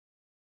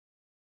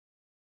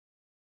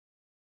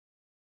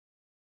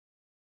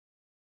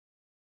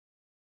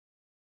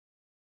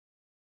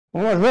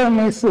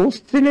Уважаемые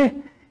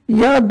слушатели,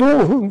 я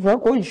должен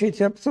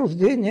закончить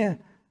обсуждение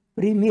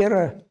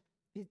примера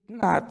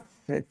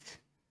 15.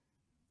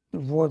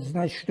 Вот,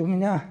 значит, у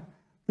меня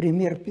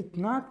пример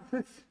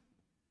 15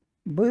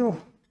 был...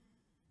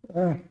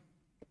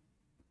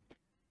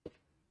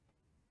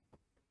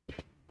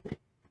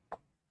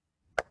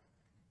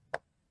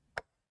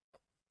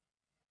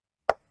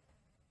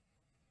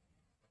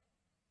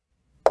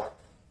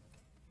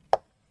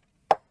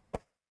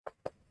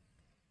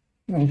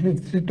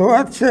 Значит,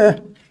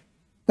 ситуация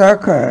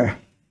такая.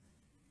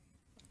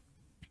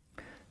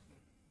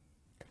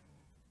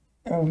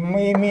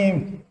 Мы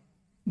имеем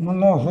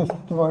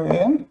множество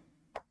n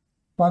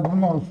под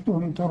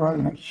множеством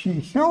натуральных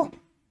чисел.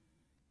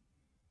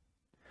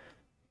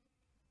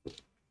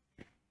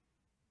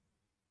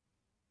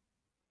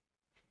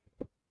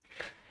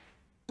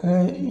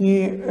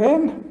 И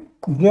n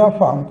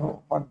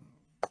Диофантовых под.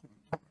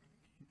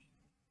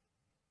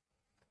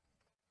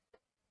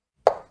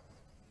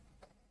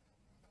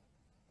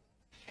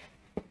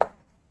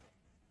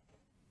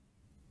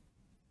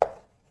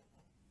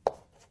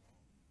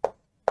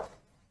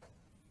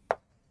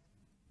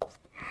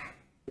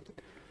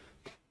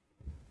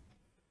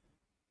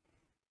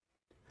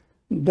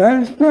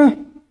 Дальше,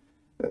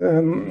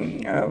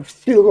 в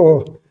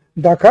силу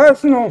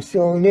доказанного, в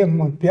силу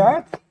леммы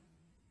 5,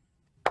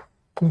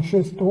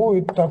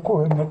 существует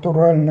такое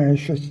натуральное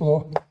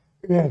число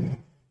n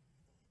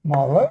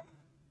малое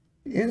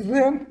из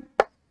n,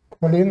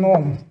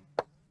 полином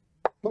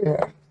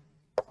p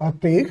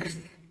от x,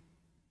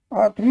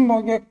 от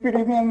многих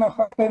переменных,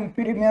 от n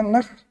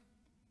переменных,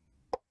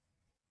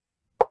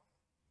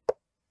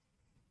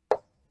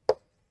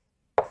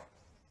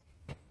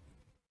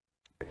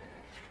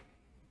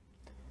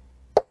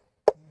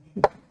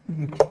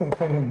 x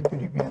это n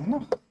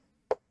переменных,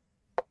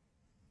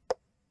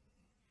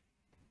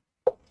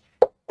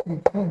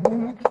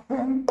 x1,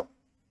 xn,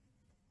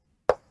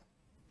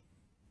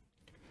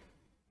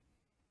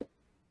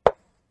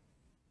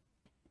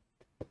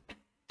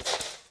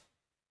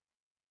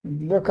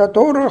 для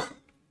которых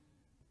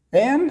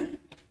n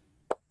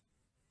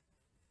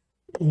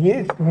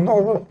есть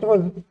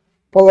множество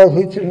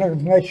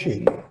положительных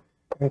значений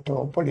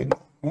этого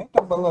полинома.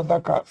 Это было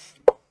доказано.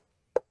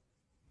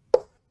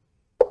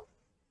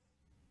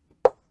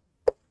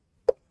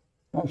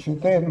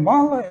 Значит, n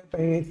мало, это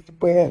есть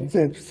p от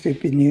z в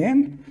степени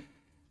n,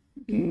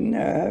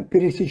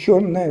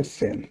 пересеченное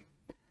с n.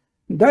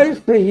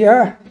 Дальше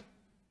я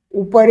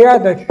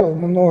упорядочил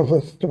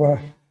множество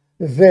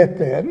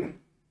zn.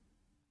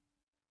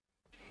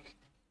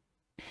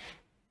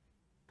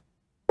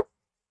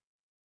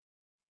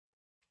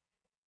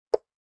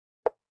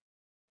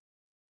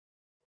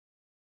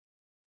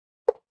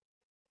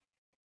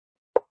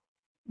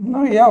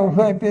 Ну, я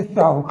уже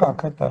описал,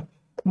 как это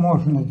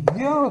можно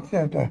сделать.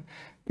 Это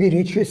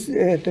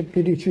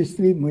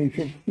перечислимое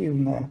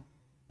эффективное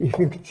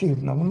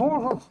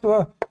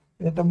множество.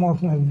 Это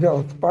можно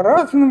сделать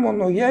по-разному,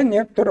 но я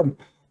некоторым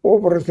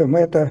образом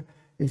это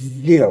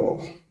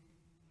сделал.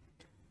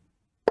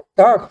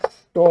 Так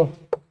что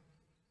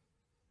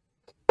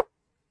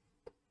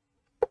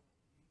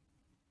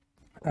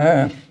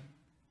Zn,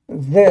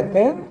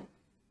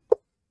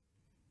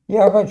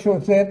 я хочу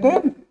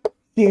Zn,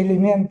 все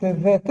элементы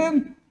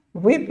Zn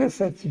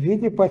выписать в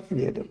виде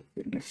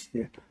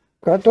последовательности,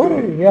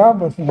 которую я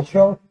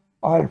обозначал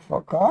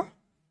альфа k,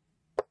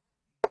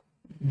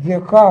 где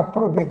k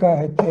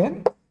пробегает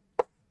n.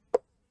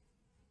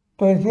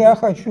 То есть я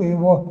хочу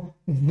его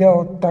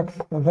сделать, так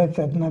сказать,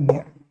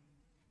 одномерным.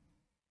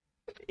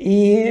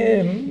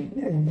 И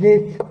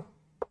здесь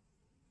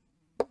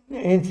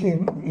эти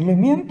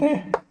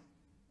элементы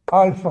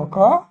альфа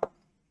k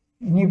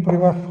не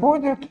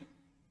превосходят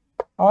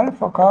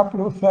альфа k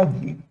плюс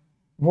 1.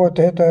 Вот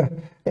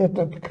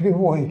этот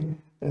кривой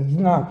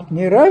знак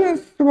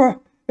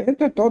неравенства,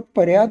 это тот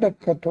порядок,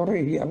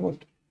 который я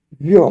вот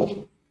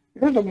ввел.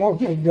 Это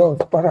можно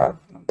сделать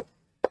по-разному.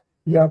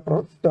 Я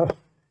просто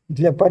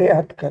для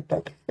порядка,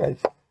 так сказать,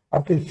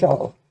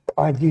 описал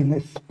один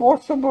из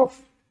способов,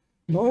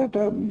 но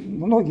это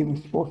многими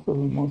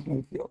способами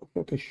можно сделать.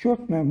 Это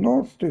счетное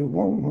множество,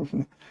 его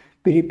можно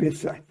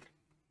переписать.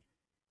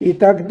 И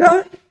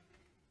тогда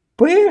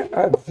p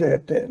от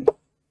zn,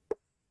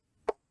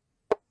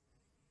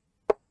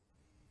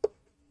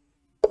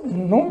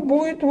 ну,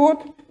 будет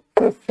вот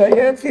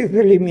состоять из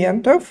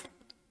элементов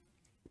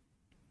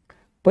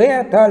p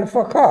от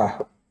альфа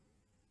k.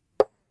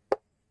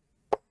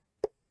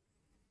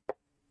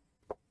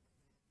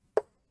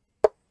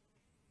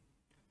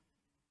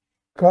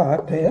 K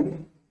от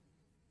n.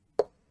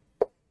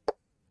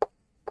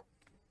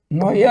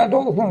 Но я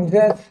должен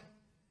взять,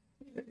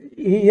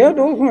 и я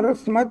должен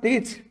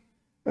рассмотреть,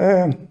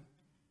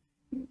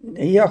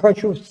 я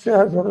хочу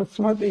сразу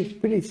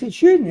рассмотреть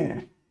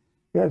пересечение.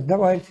 Сейчас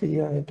давайте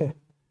я это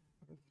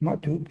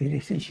смотрю,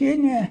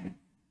 пересечение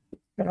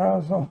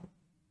сразу.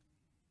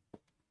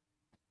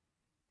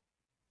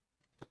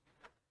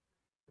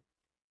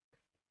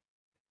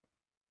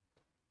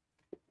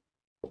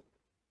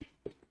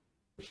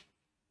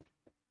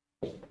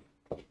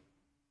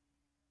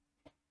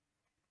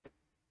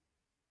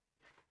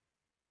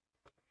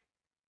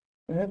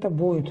 Это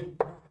будет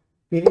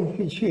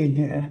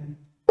пересечение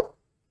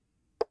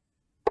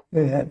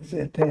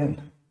ZN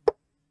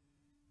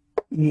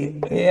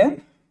и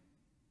N.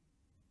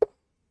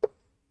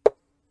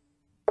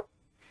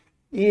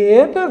 И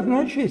это,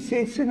 значит,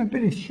 естественно,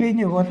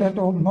 пересечение вот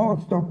этого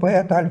множества P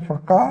от альфа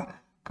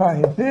K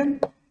из N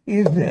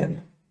и Z.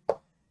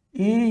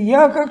 И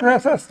я как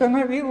раз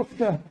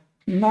остановился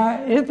на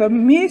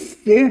этом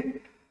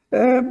месте,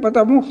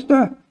 потому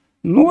что,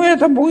 ну,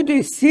 это будет,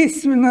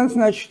 естественно,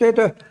 значит,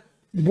 это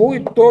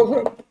будет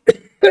тоже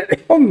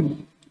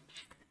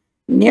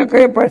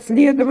некая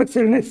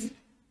последовательность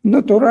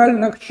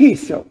натуральных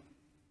чисел.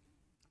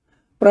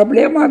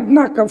 Проблема,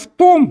 однако, в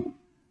том,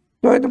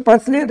 что эта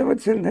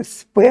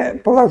последовательность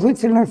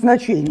положительных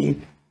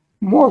значений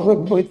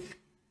может быть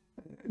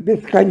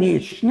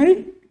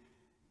бесконечной,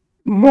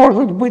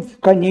 может быть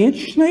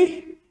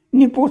конечной,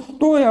 не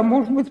пустой, а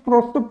может быть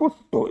просто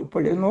пустой.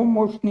 Полином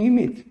может не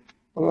иметь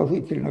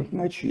положительных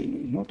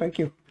значений. Ну,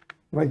 таких,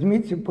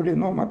 возьмите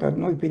полином от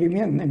одной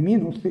переменной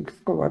минус х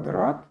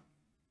квадрат,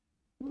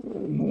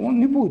 ну, он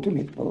не будет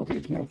иметь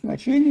положительных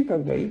значений,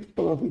 когда х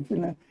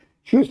положительное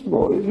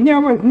число. У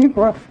меня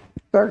возникла,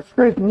 так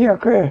сказать,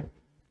 некая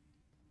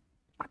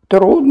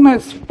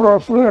трудность в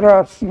прошлый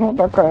раз, ну,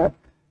 такая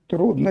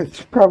трудность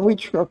в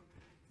кавычках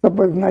с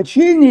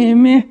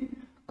обозначениями,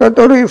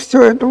 которые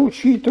все это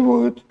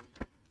учитывают,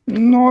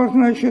 но,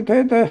 значит,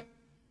 это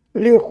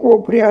легко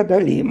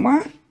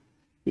преодолимо.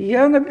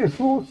 Я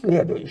напишу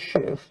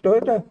следующее, что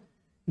это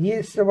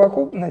есть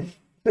совокупность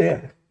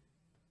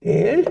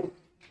CL,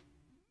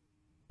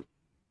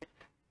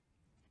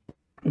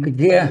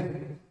 где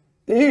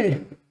L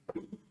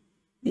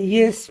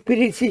есть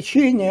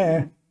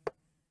пересечение,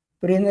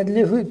 L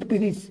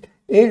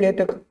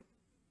это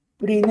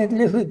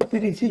принадлежит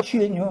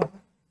пересечению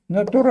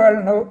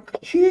натуральных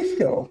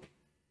чисел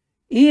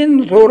и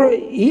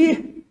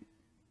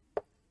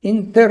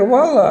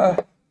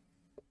интервала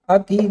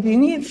от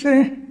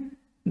единицы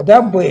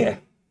до b.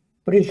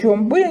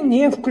 Причем b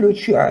не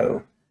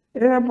включаю.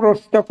 Это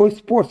просто такой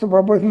способ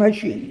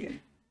обозначения.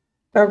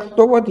 Так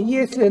что вот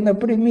если,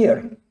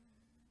 например,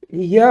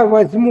 я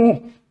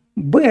возьму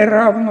b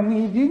равным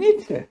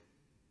единице,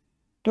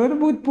 то это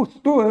будет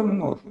пустое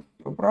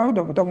множество,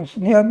 правда? Потому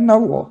что ни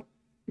одного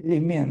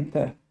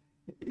элемента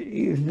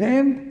из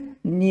n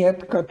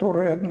нет,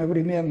 который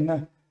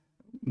одновременно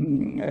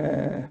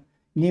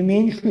не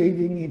меньше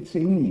единицы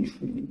и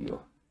меньше ее.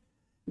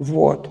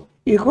 Вот.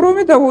 И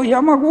кроме того,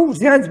 я могу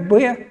взять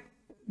b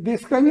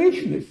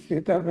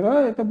бесконечности,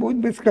 тогда это будет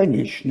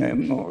бесконечное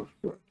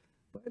множество.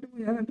 Поэтому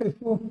я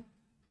напишу,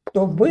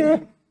 что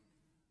b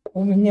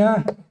у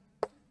меня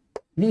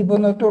либо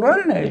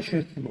натуральное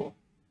число,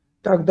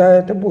 тогда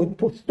это будет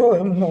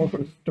пустое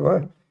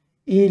множество,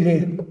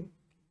 или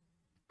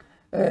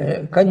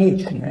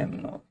конечное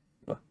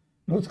множество.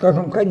 Ну,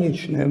 скажем,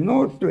 конечное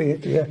множество,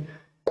 если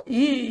и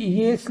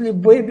если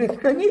b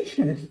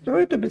бесконечность, то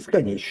это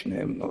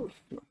бесконечное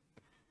множество.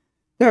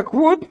 Так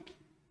вот,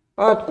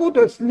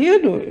 откуда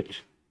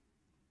следует,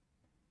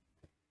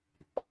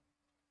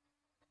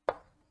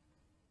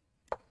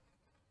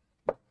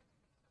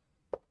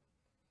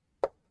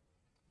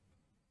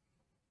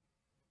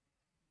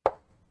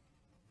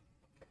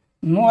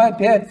 ну,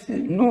 опять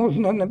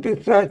нужно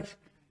написать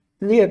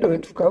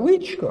 «следует» в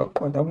кавычках,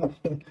 потому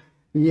что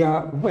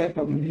я в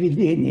этом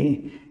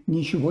введении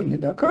ничего не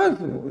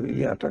доказываю,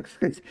 я, так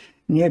сказать,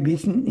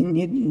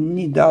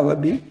 не дал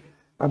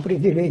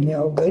определение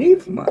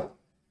алгоритма,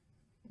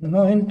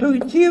 но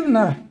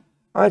интуитивно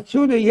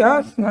отсюда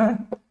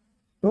ясно,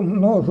 что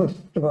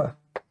множество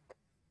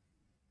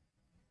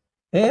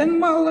n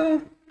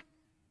малое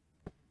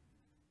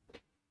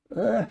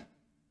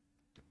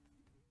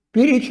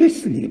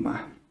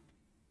перечислимо.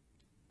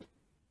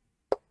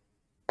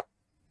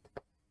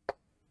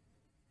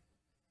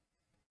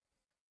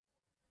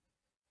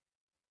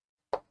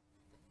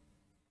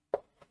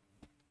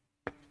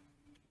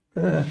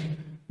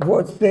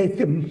 Вот с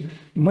этим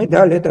мы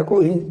дали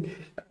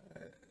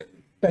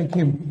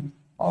таким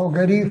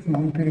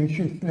алгоритмом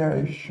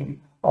перечисляющим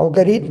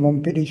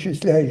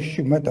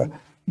это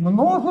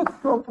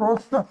множество,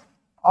 просто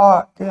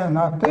n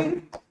от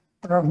l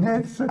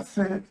равняется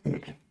cl.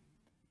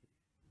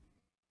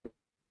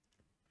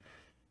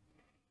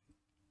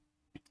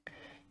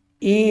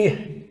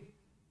 И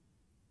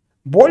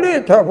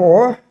более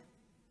того,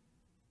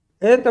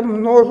 это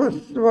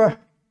множество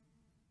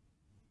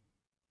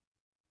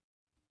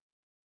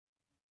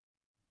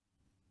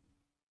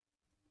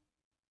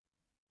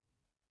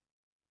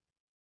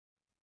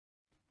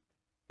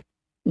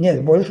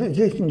нет, больше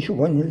здесь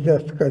ничего нельзя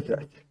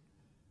сказать.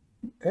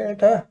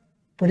 Это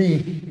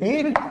при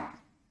L.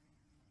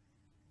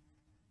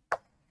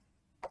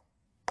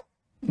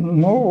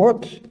 Ну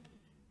вот,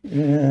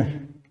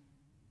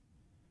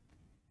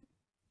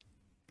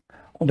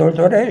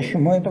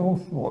 удовлетворяющему этого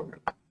условия.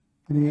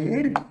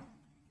 При L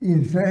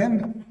из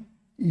n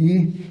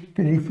и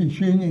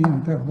пересечение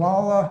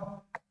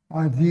интервала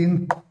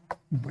 1b.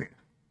 В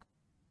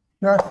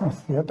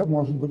частности, это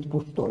может быть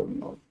пустое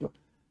множество.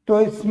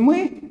 То есть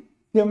мы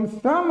тем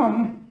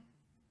самым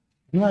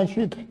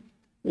Значит,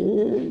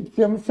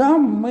 тем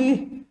самым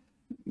мы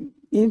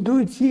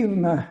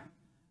интуитивно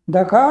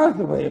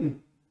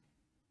доказываем,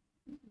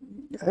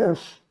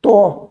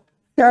 что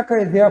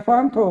всякое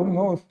диофантовое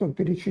множество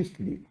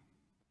перечислимо.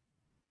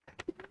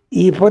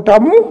 И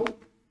потому,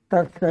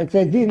 так сказать,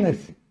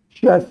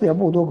 сейчас я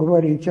буду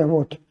говорить,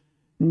 ну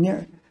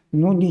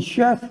не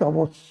сейчас, а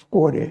вот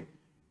вскоре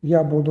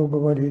я буду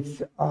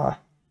говорить о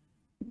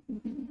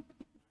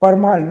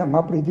формальном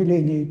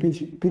определении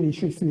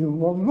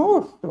перечислимого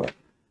множества.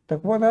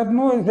 Так вот,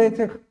 одно из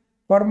этих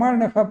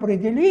формальных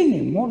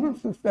определений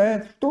может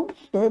состоять в том,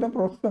 что это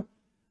просто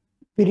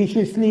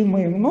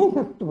перечислимые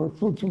множества,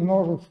 суть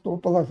множества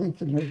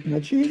положительных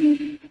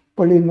значений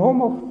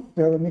полиномов с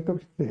целыми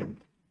коэффициентами.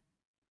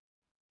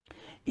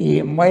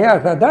 И моя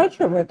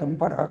задача в этом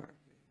параграфе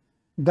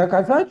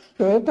доказать,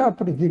 что это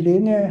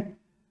определение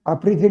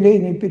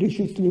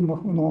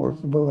перечислимых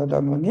множеств было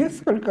дано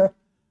несколько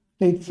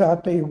в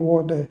 30-е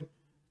годы,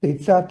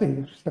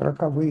 30-е,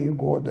 40-е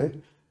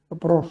годы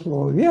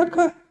прошлого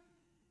века,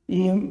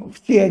 и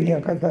все они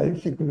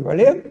оказались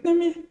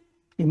эквивалентными,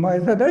 и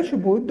моя задача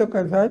будет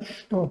доказать,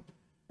 что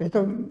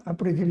это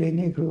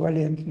определение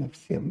эквивалентно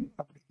всем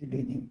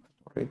определениям,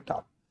 которые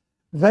там.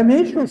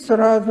 Замечу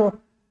сразу,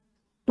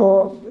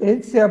 что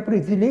эти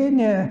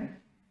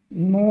определения,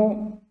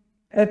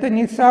 это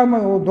не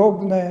самое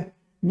удобное,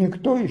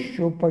 никто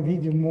еще,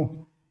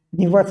 по-видимому,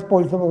 не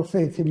воспользовался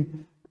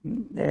этим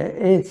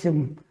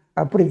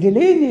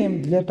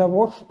определением для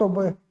того,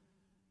 чтобы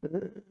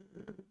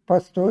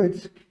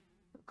построить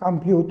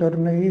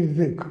компьютерный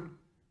язык,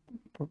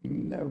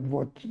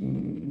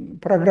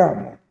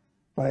 программу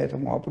по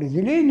этому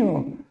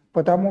определению,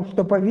 потому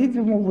что,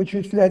 по-видимому,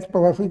 вычислять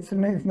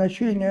положительные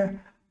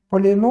значения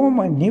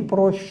полинома не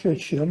проще,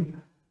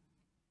 чем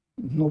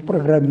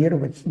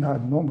программировать на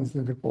одном из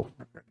языков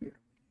программирования.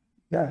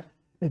 Я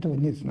этого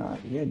не знаю,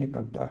 я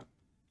никогда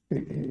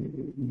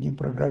не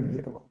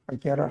программировал.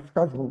 Как я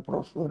рассказывал в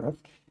прошлый раз,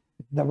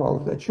 давал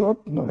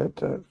зачет, но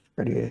это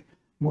скорее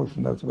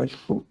можно назвать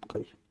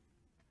шуткой.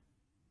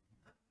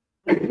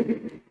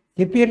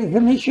 Теперь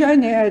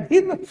замечание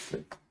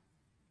 11.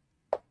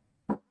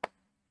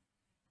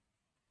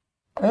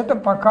 Это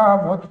пока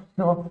вот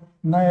все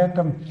на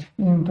этом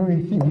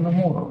интуитивном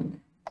уровне.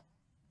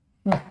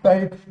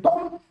 Состоит в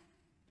том,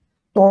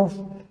 что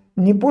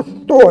не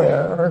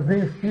пустое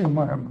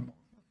разрешимое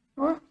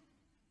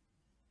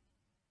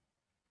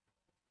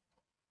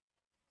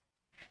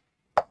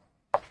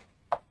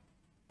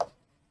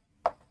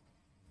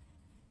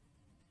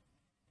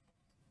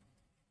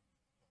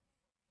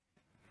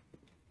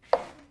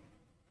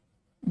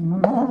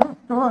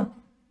множество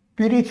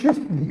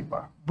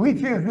перечислимо.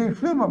 Быть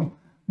разрешимым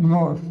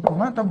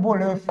множеством – это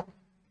более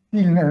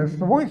сильное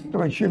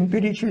свойство, чем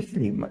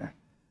перечислимое.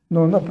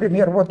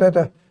 Например, вот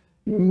это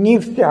не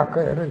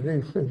всякое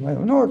разрешимое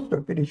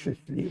множество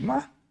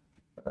перечислимо,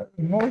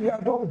 но я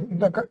должен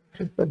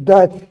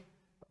дать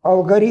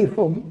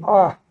алгоритм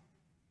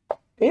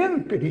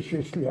n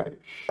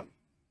перечисляющий.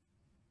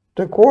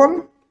 Так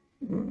он,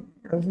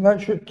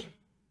 значит,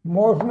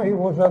 можно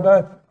его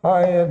задать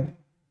n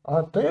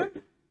от n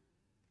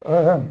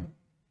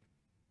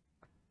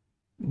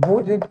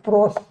будет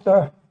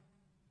просто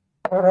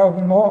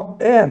равно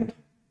n.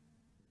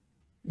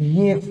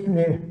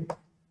 Если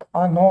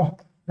оно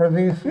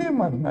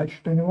разрешимо,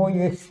 значит, у него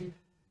есть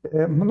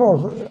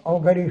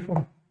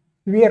алгоритм с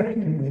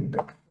верхним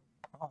индексом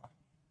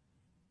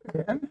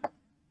n.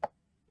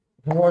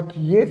 Вот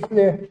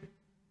если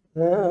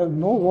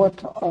n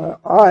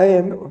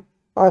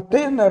от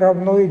n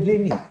равно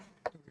единице,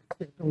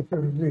 это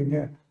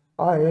утверждение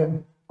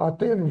n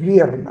от n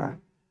верно.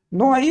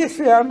 А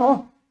если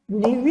оно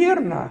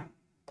неверно,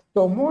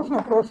 то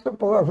можно просто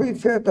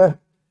положить это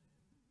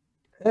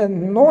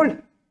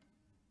n0.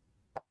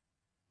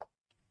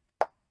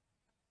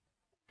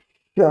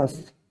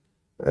 Сейчас,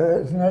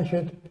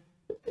 значит,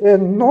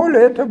 n0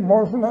 это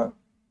можно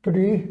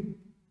при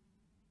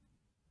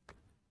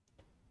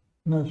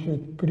n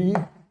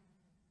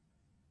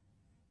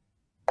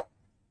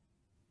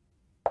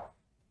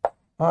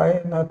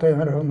от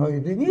n равно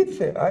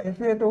единице, а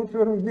если это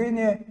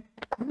утверждение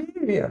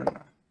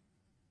неверно,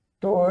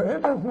 то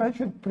это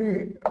значит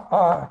при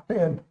от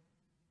n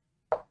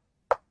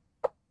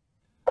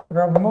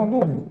равно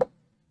нулю.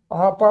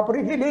 А по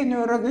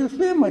определению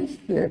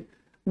разрешимости,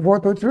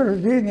 вот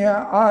утверждение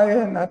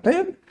n от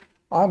n,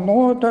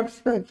 оно, так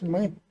сказать,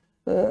 мы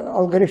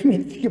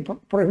алгоритмически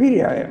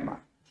проверяемо.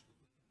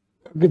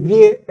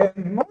 Где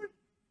n0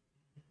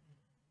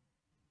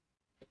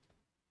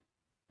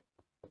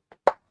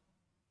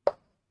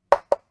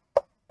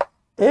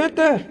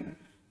 это,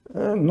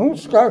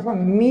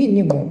 скажем,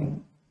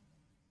 минимум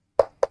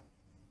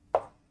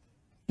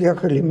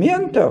тех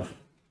элементов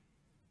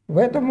в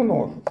этом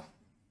множестве.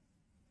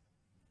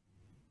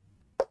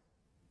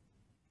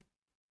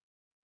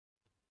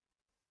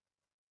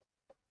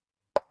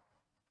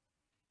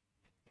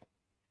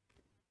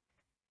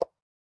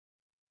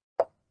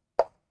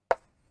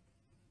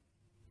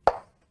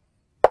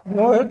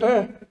 Но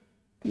это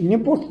не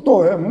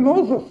пустое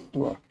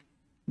множество,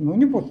 Ну,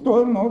 не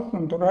пустое множество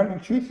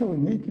натуральных чисел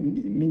имеет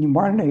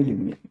минимальный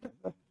элемент.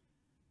 Да?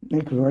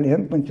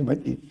 Эквивалент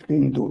математической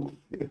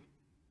индукции.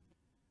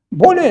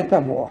 Более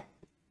того,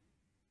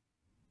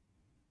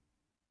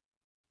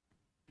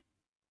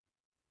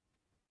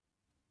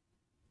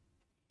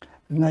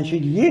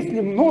 значит, если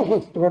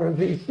множество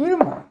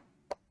разрешимо,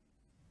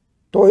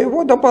 то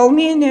его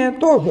дополнение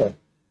тоже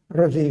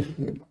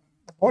разрешимо.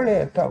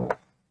 Более того,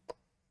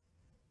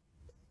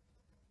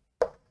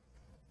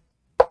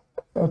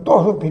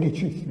 тоже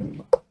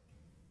перечислимо.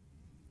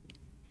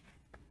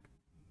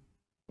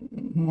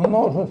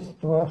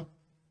 Множество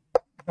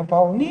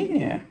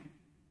дополнения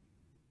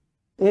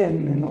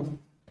n минус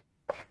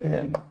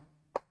n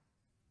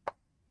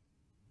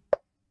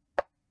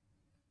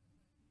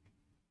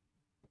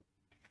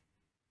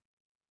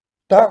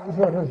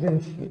также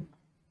разрешимо,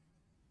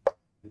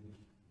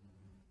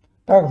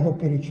 также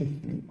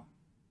перечислимо.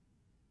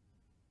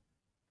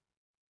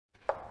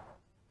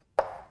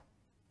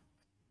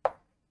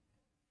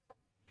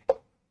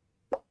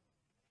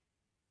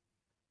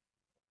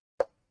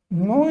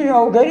 Ну и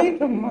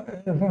алгоритм,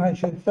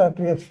 значит,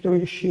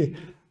 соответствующий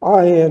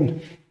АН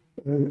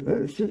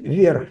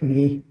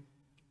верхний,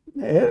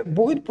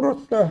 будет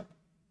просто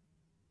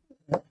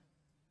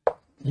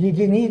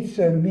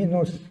единица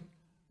минус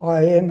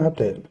АН от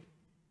n.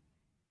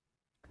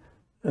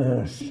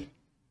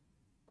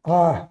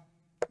 А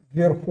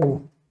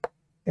вверху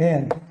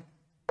n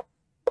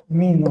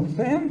минус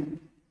n,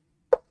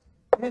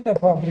 это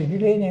по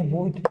определению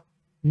будет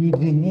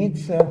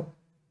единица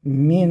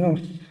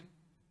минус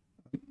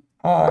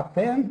А от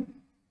n.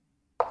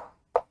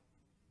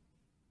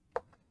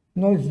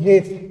 Но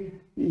здесь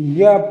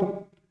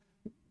я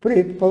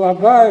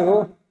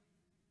предполагаю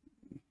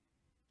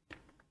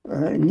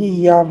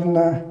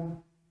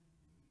неявно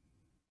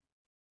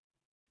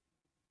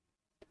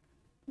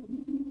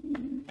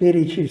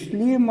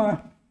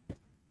перечислимо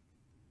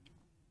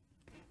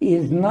и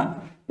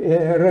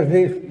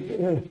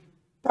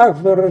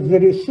также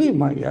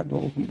разрешимо, я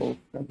должен был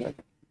сказать,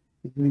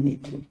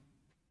 извините.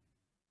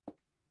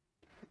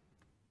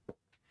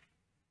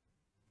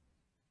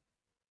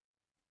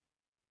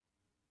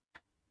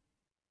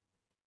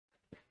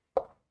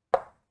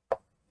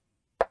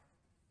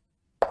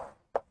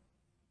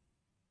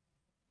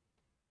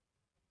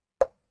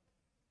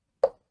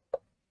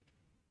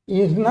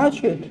 И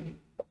значит,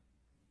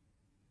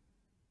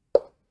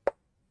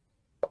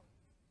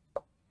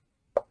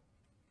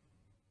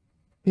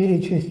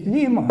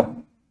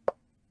 перечислимо,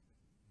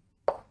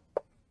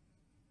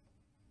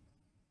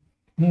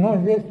 но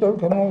здесь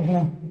только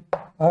нужно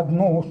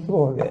одно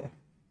условие.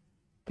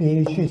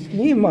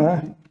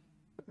 Перечислимо,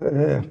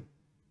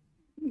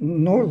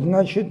 ну,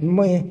 значит,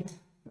 мы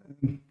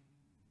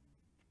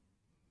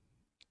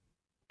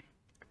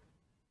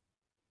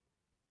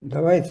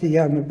давайте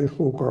я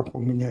напишу, как у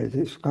меня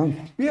здесь в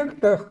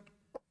конспектах,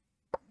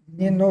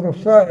 не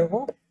нарушая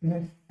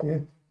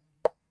общности.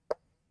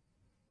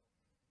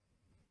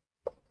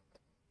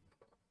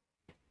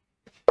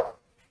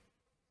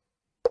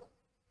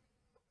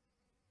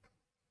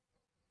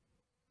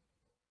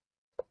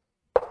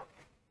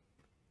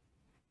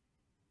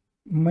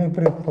 Мы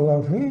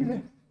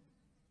предположили,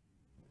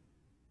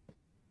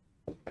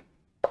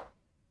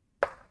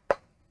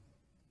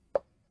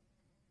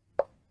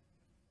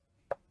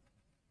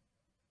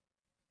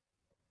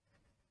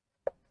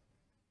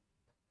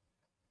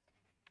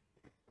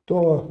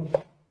 то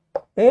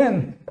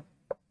n,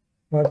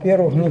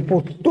 во-первых, не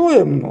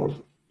пустое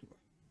множество,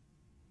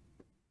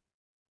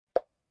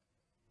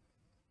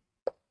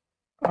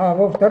 а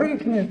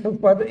во-вторых,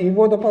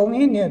 его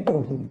дополнение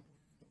тоже.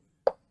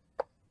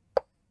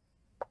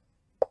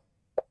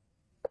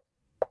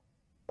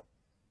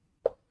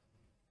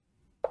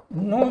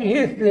 Ну,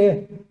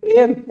 если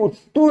n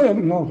пустое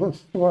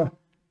множество,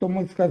 то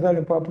мы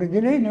сказали по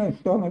определению,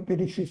 что оно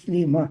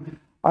перечислимо.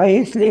 А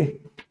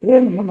если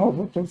n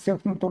множество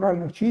всех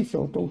натуральных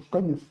чисел, то уж,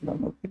 конечно,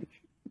 оно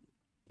перечислимо.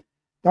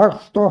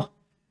 Так что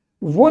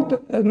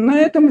вот на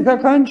этом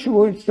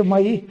заканчиваются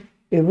мои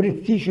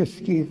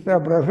эвристические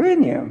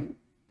соображения.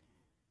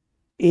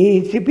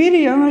 И теперь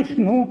я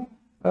начну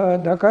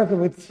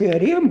доказывать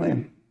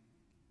теоремы.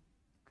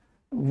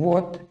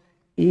 Вот.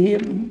 И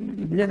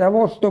для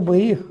того, чтобы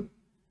их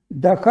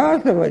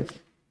доказывать,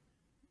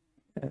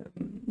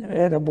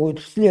 это будет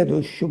в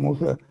следующем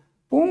уже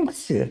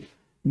пункте,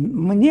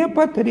 мне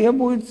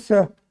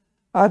потребуется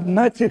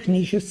одна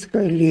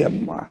техническая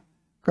лемма,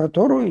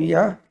 которую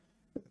я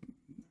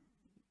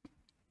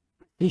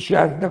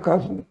сейчас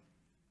докажу.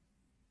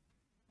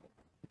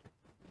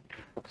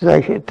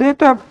 Значит,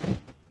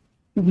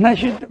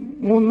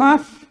 у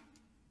нас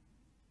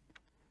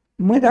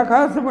мы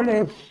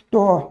доказывали,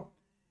 что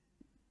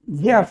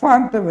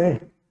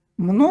диофантовые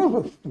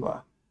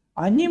множества,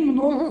 они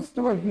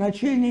множество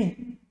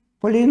значений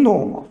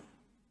полиномов.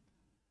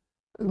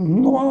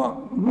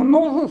 Но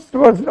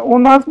у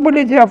нас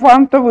были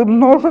диофантовые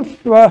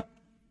множества,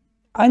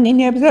 они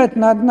не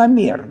обязательно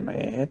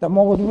одномерные. Это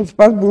могут быть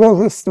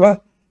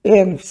подмножества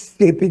n в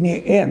степени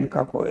n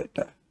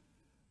какое-то.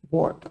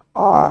 Вот.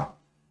 А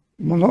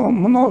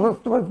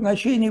множество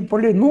значений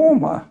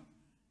полинома,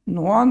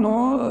 но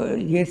оно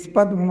есть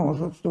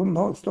подмножество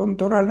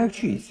натуральных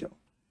чисел.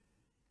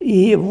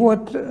 И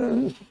вот,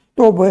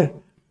 чтобы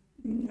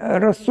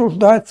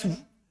рассуждать в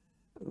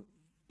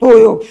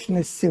той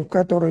общности, в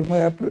которой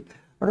мы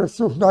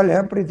рассуждали,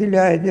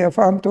 определяя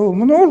диофантовое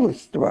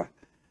множество,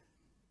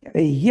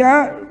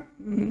 я,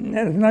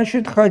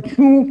 значит,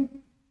 хочу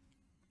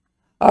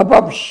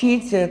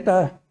обобщить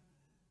это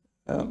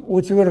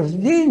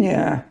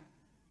утверждение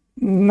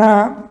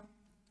на,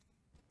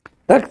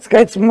 так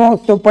сказать,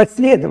 множество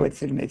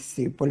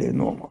последовательностей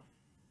полиномов.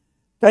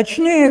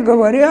 Точнее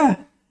говоря,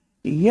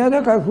 я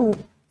докажу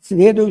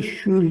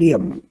следующую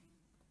лемму.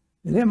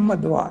 Лемма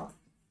 20.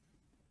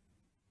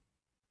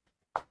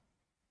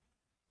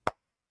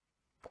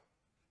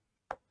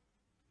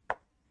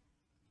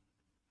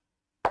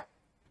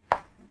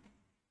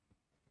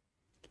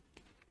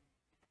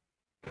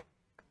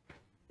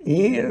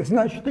 И,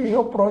 значит,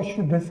 ее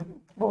проще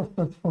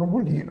просто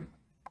сформулировать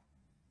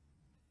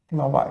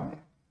словами.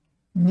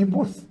 Не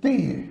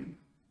пустые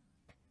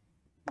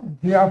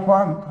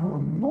диофантовые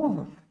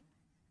множества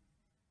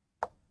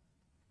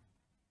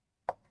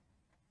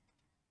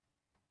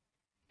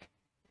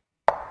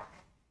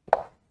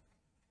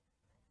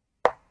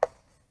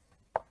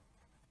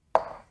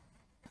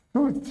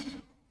суть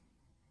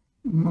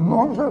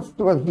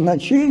множество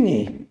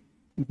значений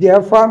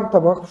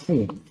диофантовых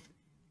функций.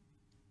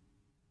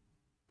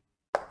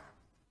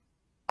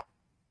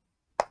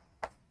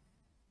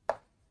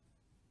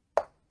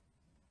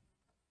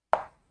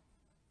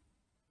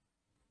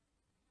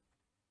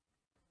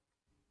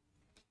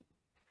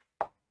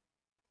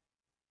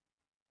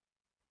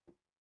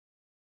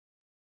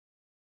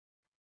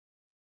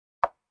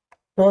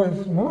 То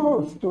есть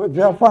множество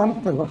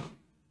диофантовых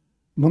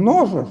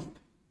множеств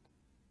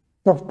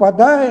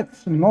совпадает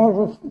с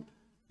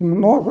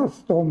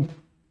множеством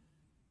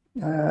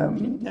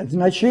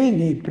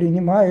значений,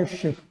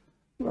 принимающих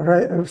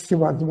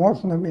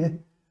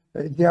всевозможными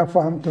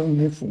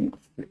диофантовыми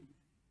функциями.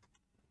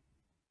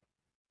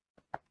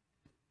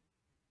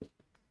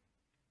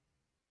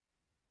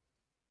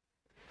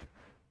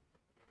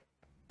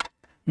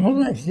 Ну,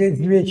 значит, здесь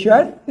две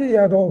части.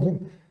 Я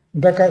должен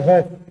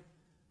доказать,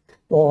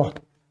 что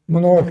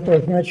множество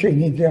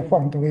значений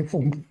диофантовой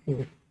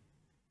функции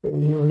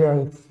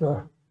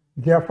является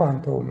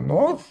диофантовым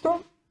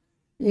множеством,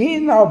 и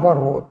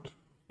наоборот,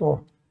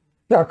 что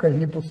всякое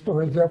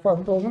непустое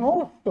диофантовое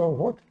множество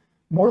вот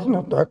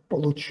можно так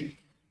получить.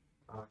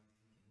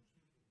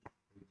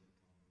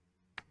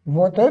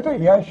 Вот это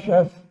я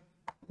сейчас,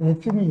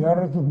 этим я,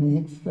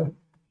 разумеется,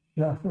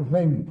 сейчас и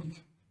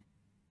займусь.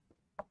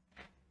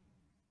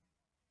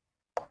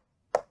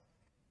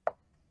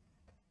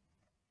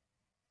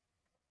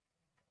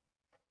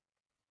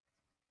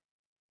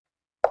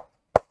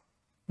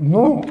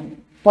 Ну,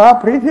 по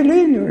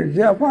определению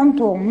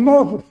диофантового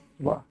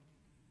множества,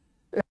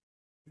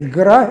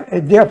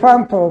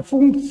 диофантовая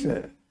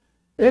функция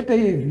 – это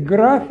есть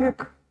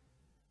график,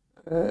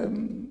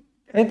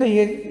 это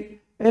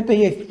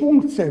есть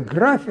функция,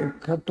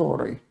 график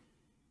которой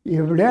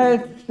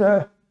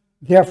является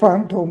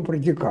диофантовым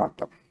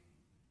предикатом.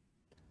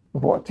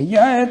 Вот,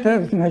 я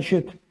это,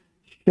 значит,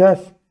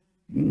 сейчас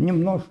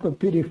немножко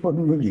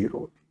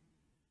переформулирую.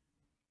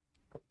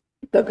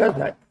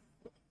 Доказать.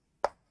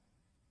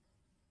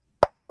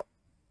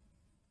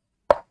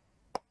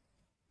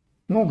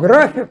 Ну,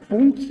 график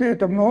функции –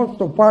 это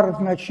множество пар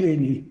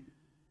значений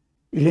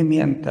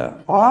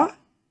элемента А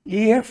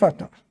и f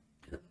от А.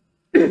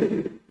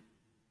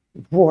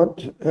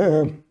 Вот.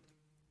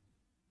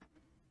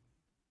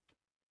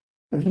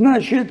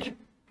 Значит,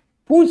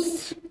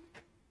 пусть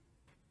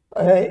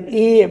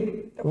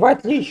и в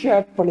отличие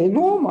от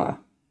полинома,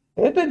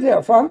 эта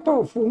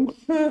диофантовая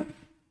функция,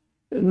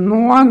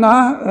 ну,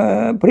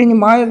 она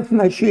принимает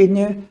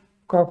значение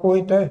в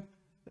какой-то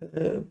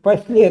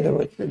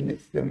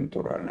последовательности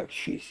натуральных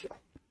чисел.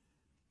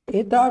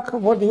 Итак,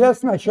 вот я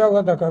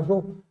сначала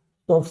докажу,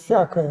 что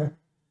что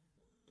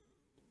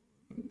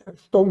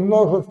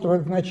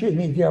множество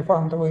значений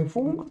диофантовой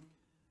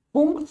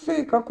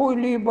функции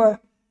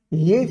какой-либо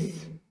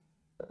есть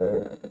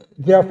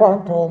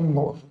диофантовое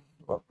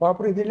множество. По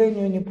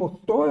определению не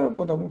пустое,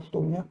 потому что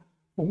у меня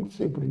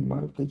функции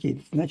принимают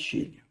какие-то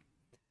значения.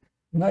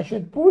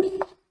 Значит,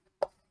 пусть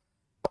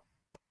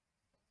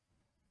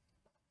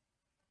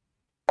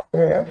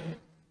f,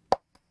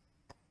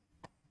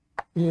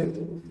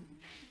 и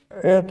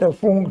эта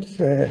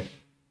функция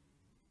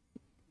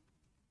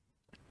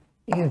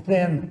из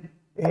n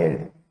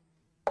L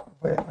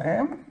в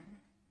m,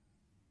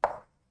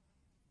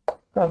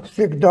 как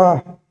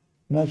всегда,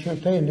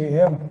 значит, L и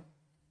m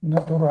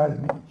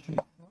натуральные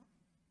числа.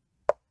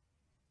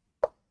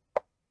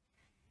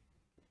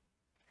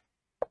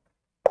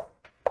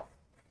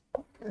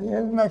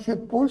 И,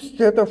 значит, пусть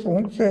эта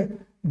функция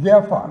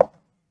диофант.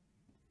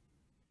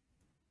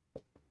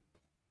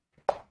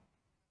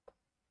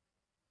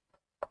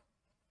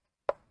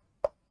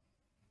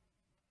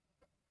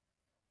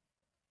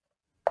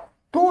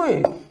 То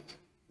есть,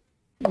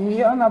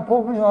 я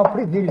напомню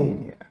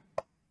определение.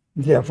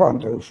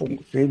 диофантовой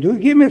функции.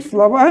 Другими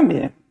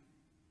словами,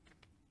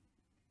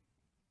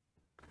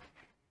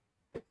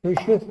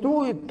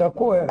 существует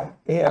такое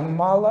n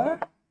малое,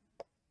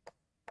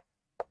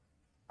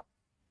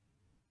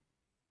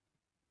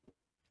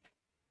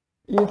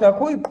 и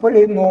такой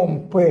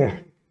полином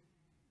p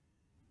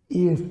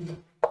из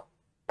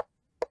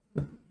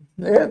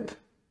z,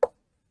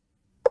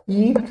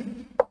 x,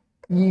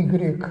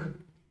 y,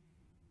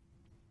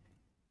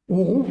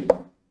 u,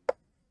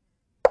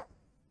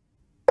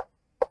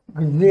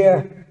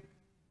 где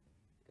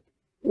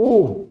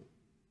u,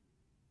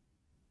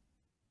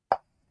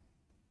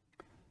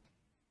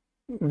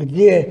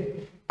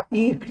 где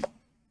x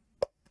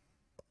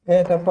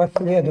это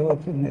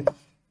последовательность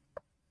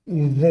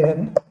из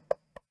n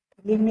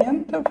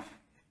элементов,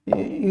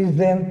 из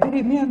n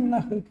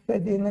переменных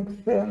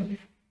x1, xn,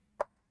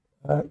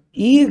 а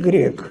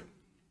y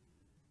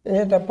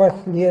это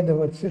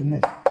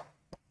последовательность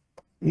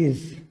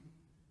из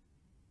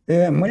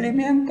m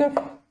элементов,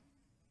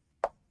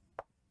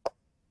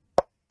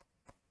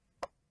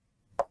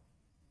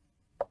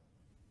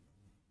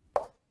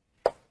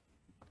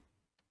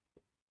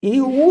 и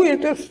u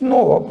это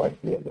снова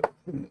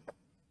последовательность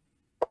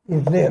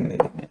из n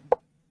элементов.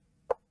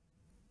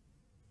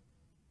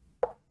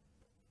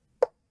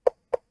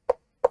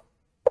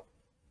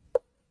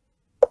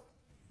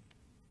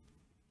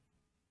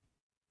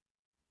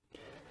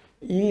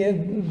 И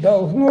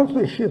должно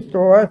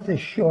существовать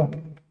еще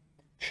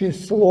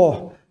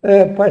число,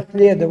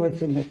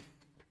 последовательность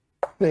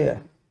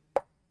c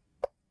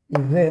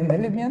из n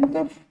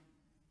элементов,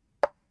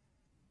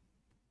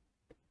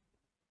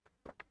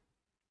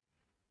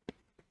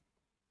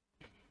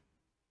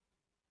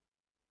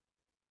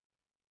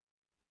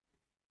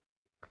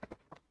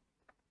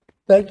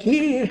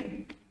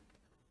 такие,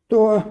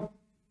 то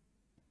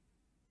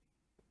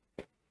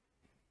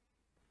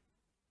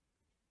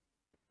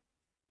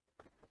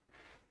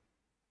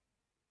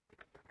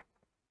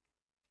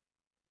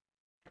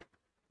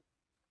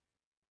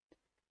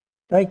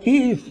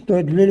такие,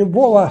 что для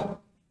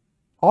любого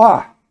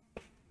а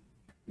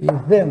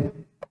из n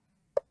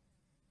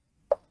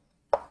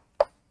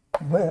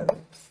в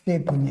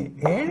степени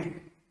L,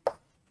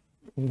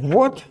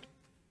 вот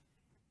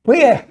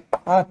p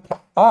от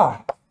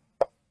а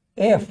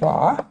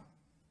FA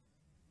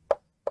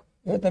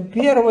 – это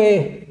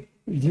первые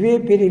две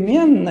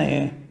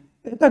переменные,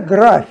 это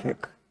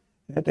график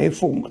этой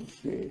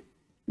функции.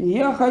 И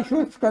я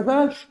хочу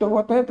сказать, что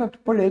вот этот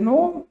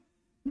полином,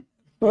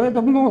 что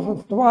это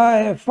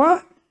множество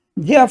АФА,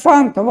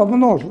 диофантово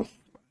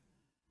множество.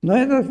 Но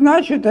это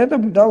значит, это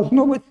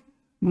должно быть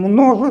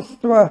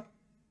множество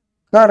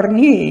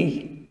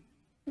корней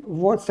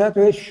вот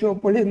соответствующего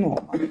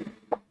полинома.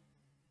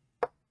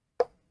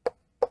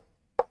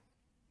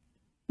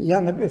 Я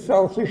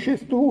написал,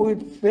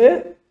 существует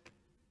c,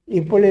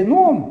 и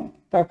полином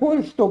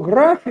такой, что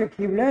график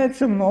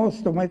является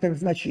множеством этих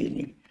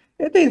значений.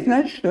 Это и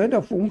значит, что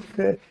это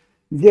функция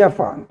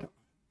Диофантова.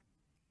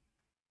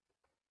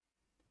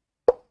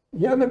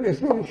 Я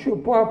напишу еще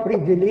по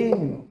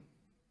определению.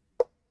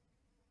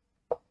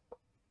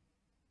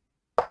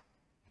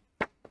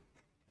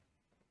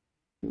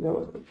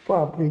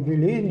 По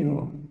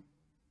определению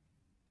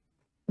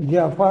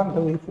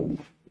диофантовой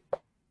функции.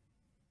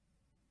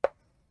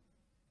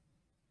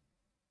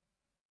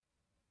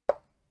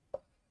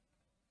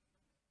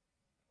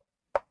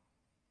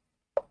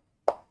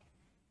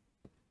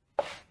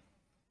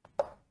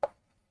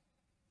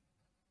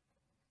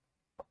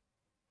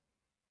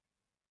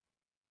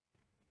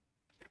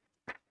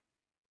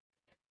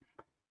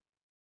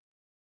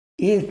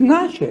 И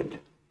значит,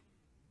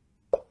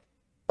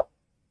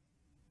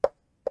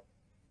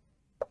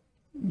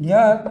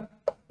 я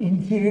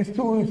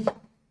интересуюсь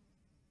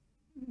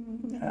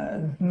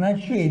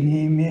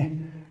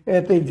значениями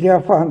этой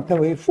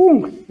диофантовой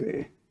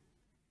функции.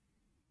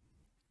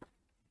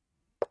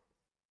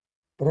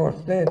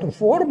 Просто эту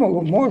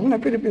формулу можно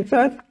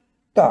переписать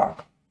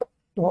так,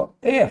 что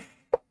f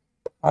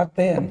от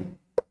n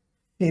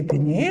в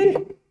степени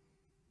L,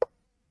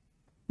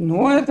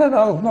 ну, это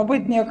должно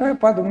быть некое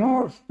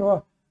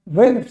подмножество в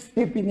n в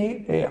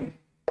степени m.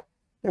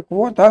 Так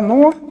вот,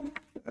 оно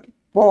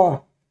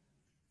по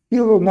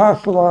силу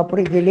нашего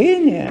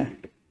определения,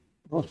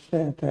 просто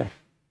это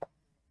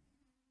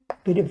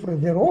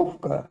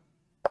перефразировка,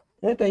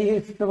 это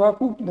есть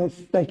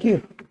совокупность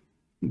таких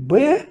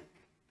b,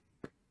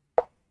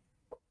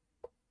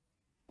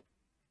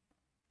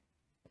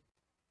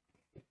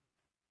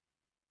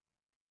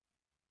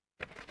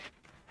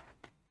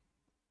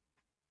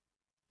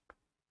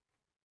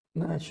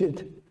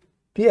 значит,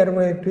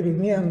 первая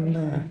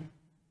переменная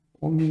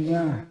у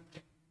меня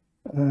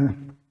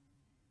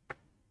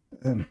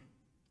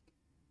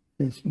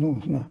здесь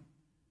нужно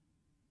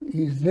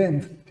из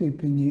n в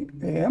степени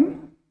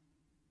m.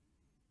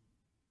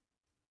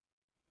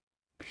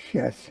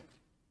 Сейчас.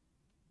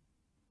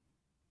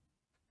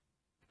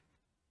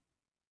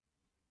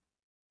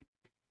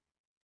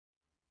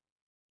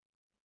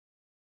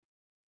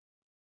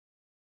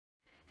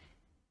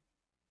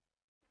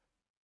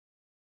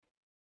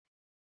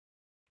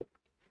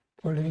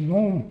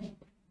 полином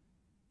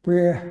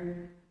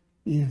p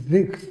из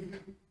x в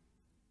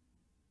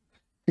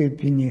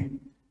степени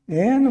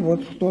n,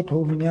 вот что-то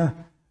у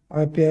меня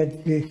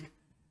опять здесь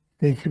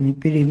с этими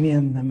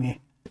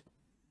переменными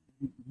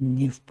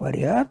не в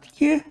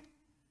порядке.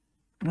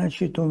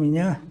 Значит, у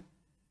меня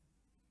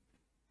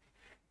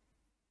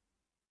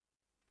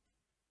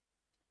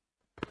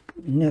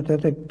нет,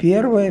 это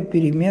первая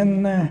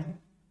переменная.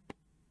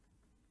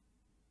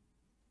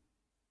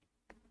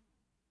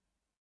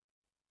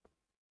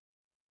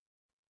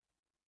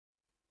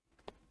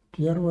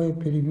 Первая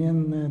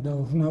переменная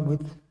должна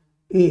быть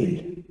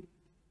L.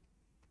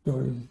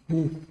 То есть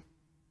здесь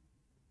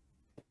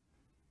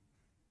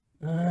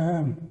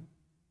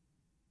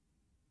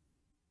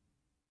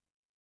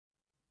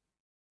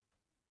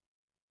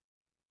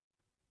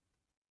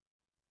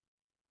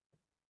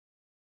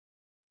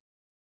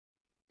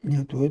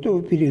нет, у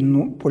этого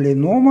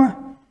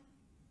полинома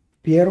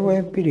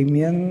первая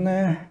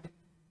переменная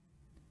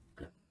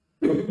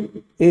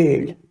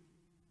L.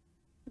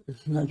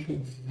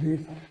 Значит,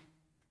 здесь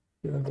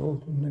я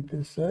должен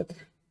написать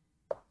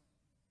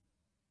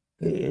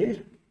L.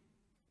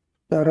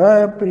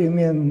 Вторая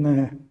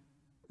переменная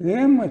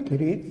M и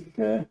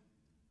третья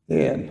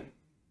N.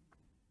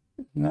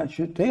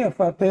 Значит,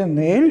 f от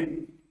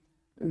NL,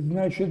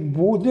 значит,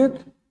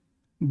 будет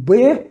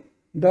B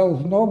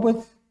должно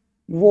быть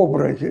в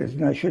образе.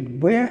 Значит,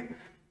 B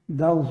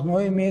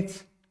должно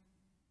иметь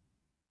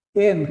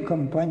N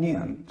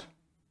компонент.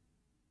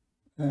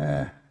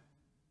 P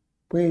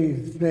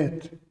из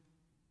Z,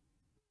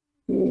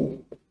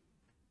 U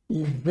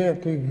из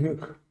Z,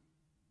 Y,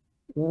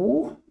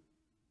 U.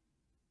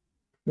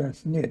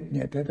 Сейчас,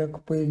 нет, это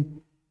к P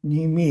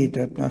не имеет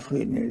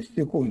отношения.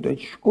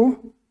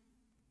 Секундочку.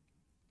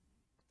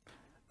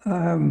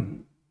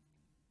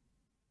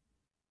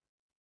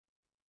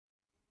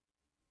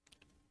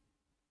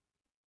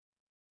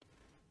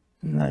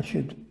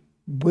 Значит,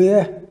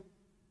 B,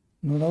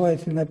 ну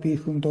давайте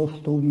напишем то,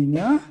 что у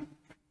меня.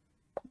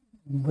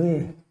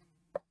 B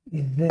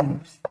из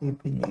n в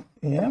степени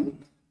m.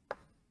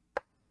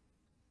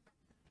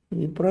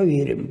 И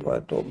проверим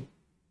потом.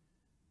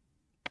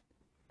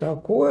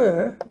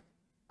 Такое,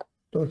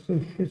 что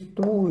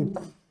существует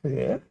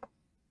C.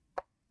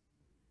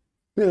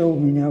 C у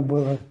меня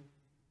было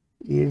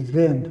из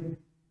n в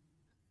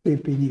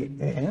степени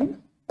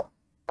n.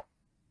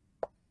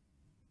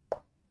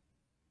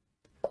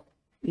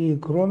 И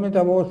кроме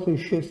того,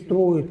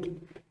 существует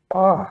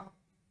A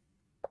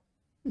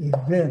из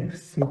n в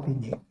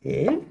степени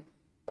L.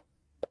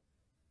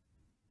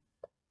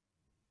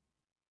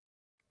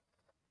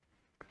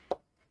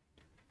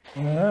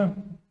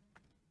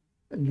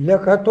 Для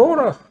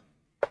которых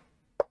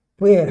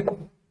P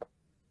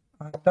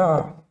от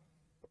A,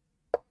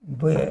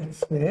 B,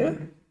 C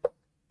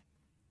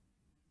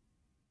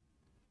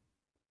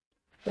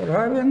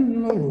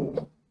равен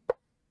нулю.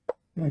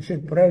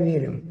 Значит,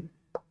 проверим.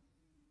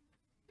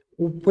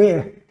 У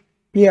P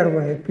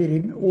первая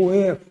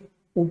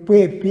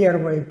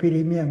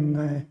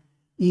переменная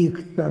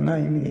x, она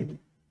имеет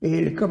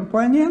L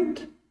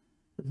компонент,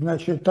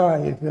 значит, A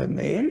из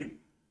NL.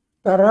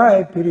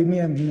 Вторая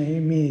переменная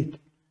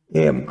имеет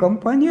m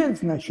компонент,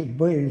 значит,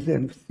 b из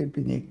n в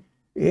степени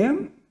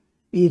m,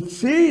 и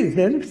c из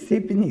n в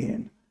степени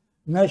n.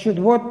 Значит,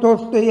 вот то,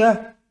 что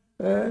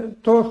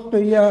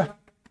я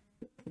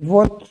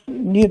вот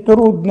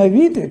нетрудно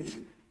видеть,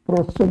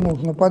 просто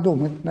нужно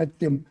подумать над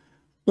тем,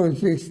 что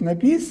здесь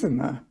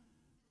написано,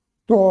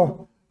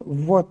 то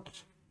вот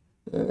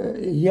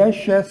я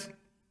сейчас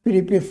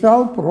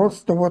переписал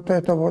просто вот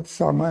это вот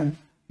самое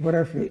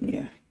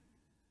выражение.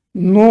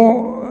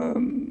 Но,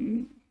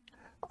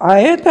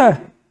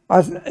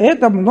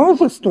 это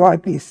множество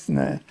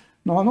описанное,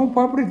 но оно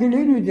по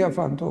определению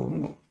Диофантового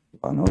множества.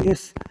 Оно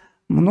есть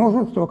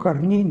множество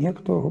корней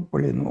некоторого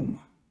полинома.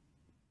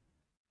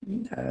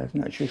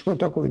 Значит, что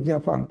такое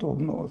Диофантово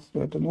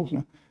множество? Это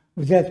нужно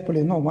взять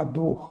полином от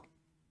двух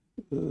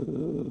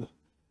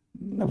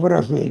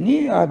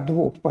выражений, от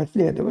двух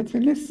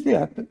последовательностей,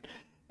 от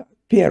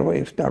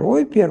первой и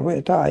второй. Первый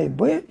это А и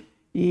Б,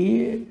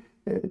 и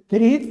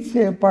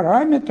третий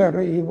параметр,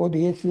 и вот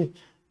если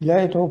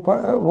для этого,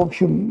 в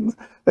общем,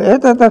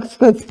 это, так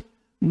сказать,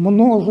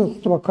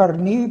 множество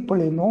корней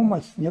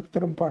полинома с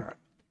некоторым параметром.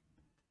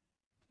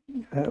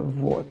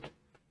 Вот.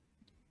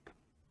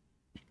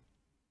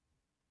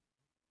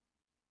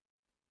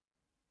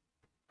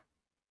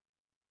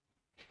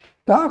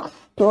 Так,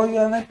 что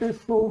я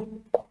напишу?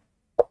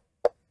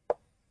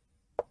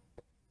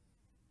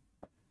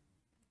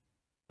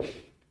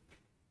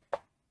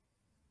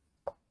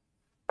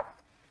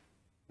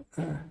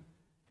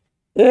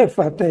 F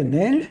от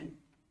NL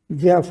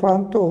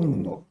Диофантово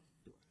множество.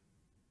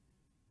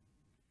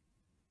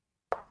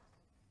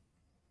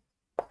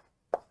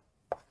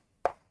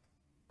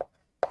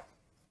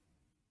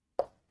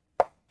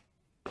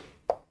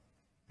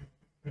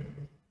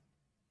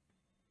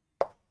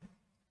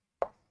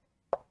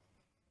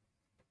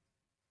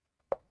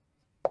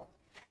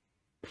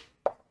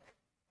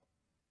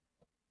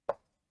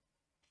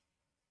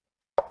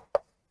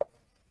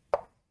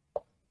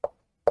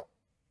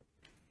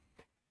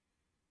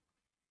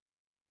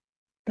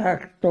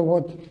 Так что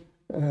вот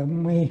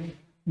мы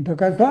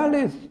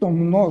доказали, что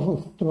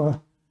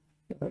множество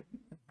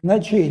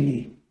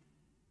значений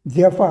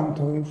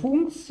диофантовой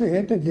функции –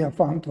 это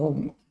диофантовое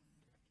множество.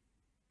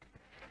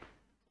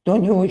 То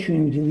не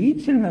очень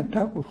удивительно,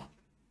 так уж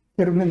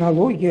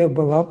терминология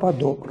была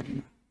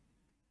подобрана.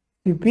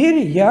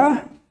 Теперь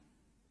я,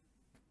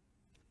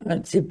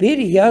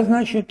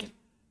 значит,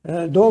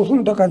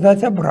 должен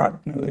доказать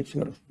обратное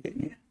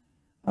утверждение.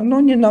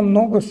 Оно не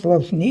намного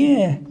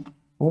сложнее.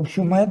 В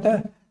общем,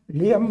 эта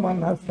лемма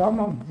на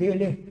самом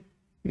деле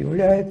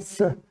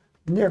является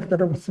в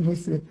некотором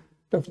смысле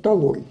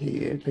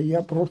тавтологией. Это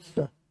я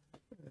просто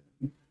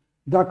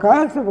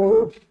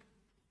доказываю,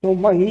 что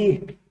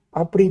мои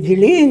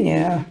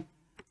определения,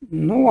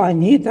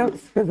 они, так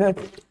сказать,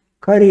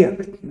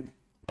 корректны.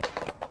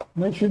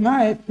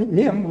 Начинается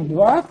лемма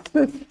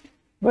 20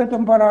 в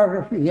этом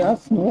параграфе, я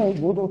снова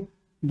буду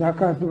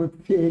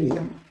доказывать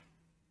теорему.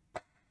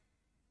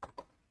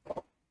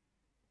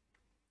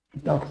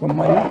 Так что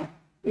мои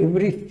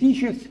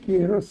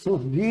эвристические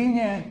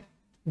рассуждения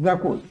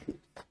закончились.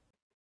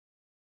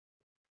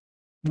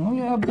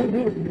 Я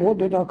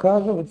буду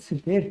доказывать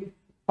теперь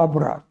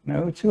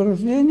обратное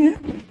утверждение.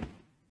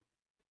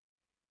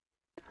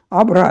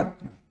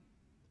 Обратно.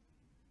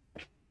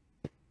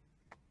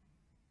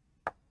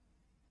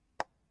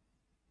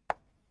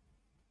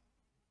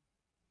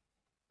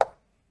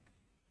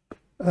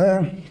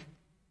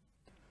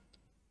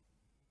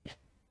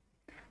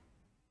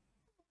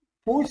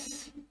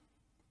 Пусть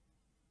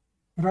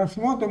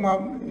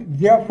рассмотрим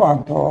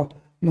диофантовое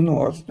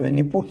множество,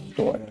 не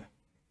пустое.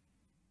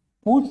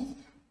 Пусть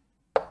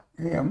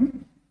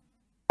m.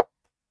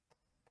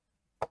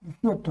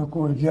 Что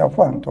такое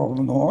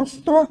диофантовое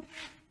множество?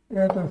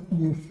 Это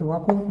есть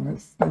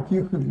совокупность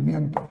таких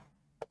элементов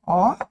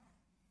А.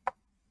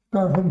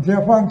 Скажем,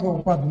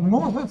 диофантовое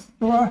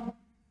подмножество.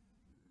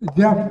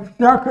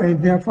 Всякое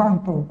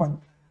диофантовое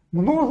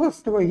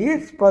подмножество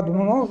есть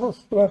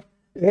подмножество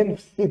n в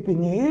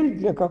степени L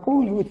для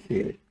какого-нибудь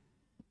L.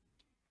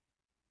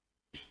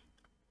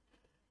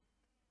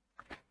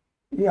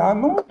 И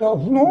оно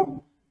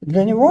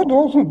для него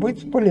должен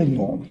быть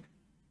полином.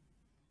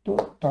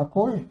 Тут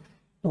такой,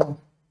 что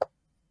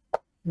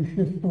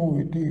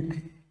существует x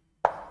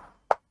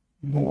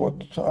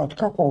от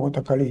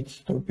какого-то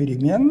количества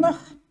переменных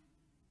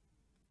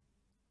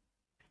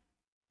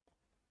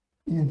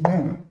из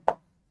n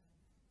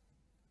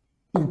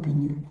в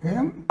степени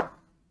n,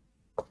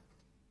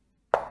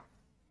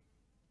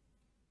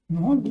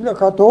 для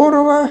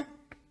которого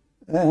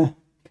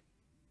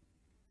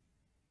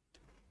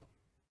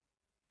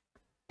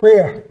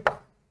p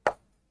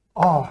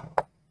a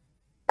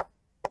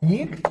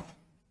x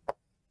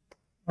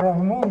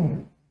равно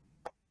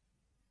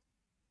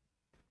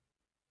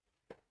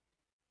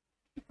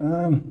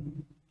 0.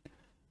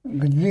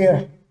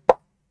 Где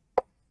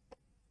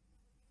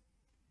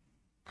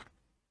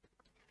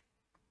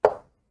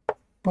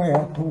p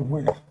от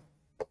v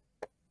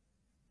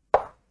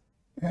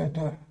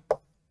это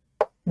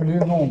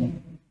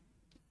полином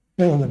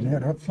целыми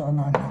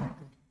рациональными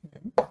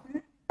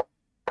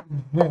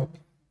z от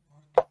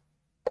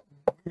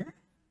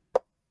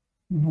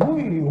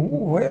v, и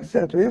у v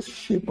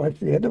соответствующие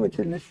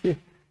последовательности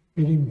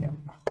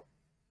переменных.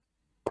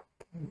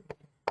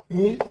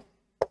 И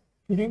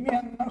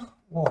переменных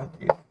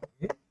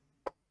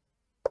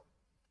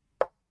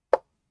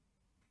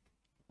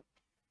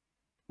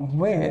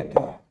v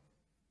это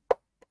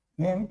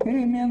n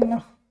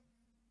переменных,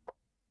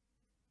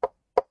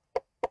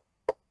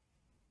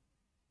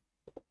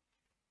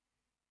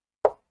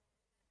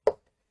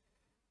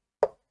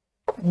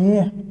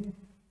 и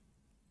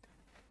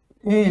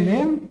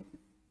ln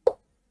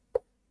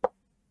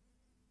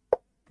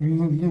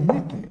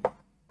принадлежит.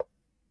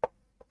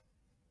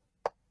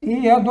 И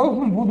я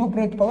должен буду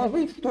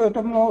предположить, что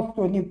это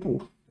множество не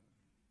пусто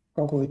в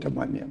какой-то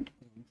момент.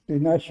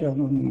 Иначе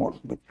оно не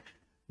может быть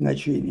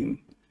значением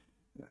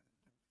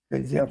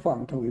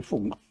диофантовой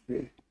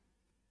функции.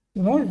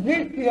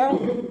 Здесь я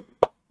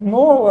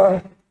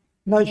снова,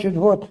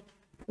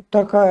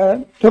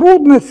 такая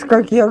трудность,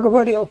 как я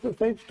говорил,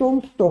 состоит в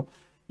том, что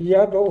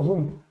я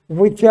должен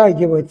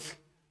вытягивать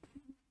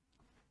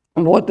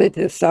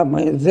эти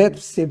самые z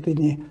в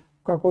степени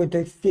в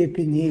какой-то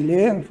степени или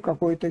n в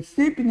какой-то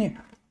степени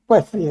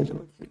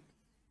последовательно.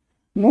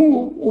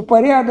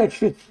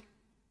 Упорядочить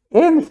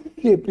n в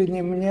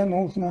степени мне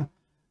нужно,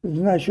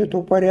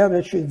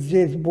 упорядочить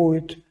здесь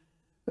будет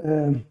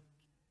n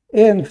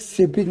в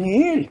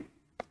степени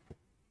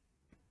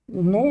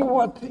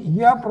L.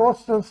 Я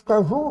просто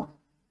скажу,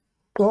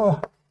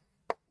 что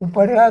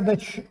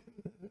упорядочить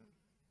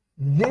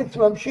здесь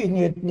вообще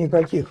нет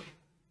никаких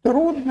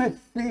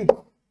трудностей,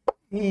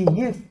 и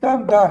есть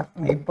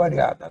стандартный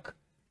порядок.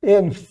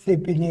 n в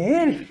степени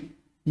L,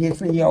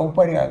 если я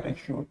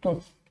упорядочу,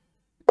 то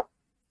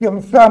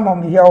тем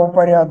самым я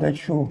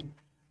упорядочу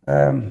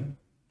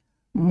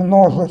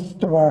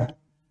множество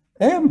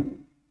m,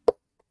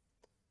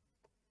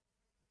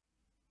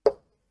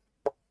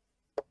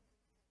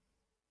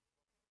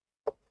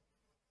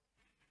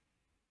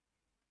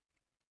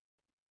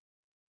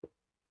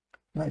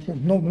 Значит,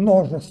 ну,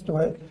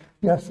 множество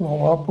я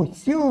снова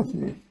опустил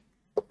здесь.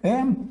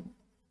 М.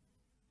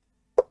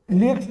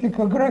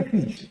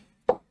 Лексикографический.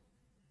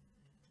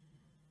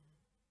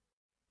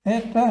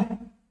 Это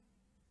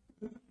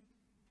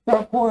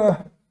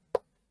такое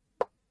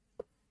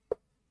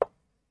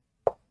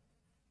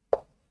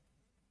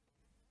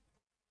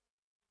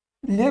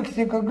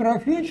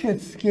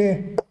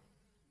лексикографически,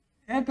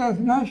 это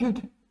значит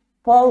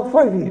по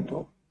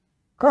алфавиту.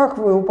 Как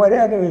вы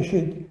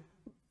упорядочите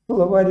в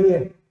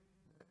словаре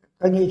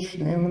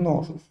конечные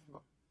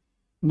множества?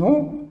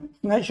 Ну,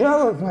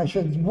 сначала,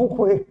 значит, с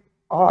буквы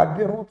А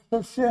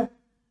берутся все,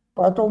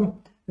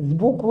 потом с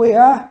буквы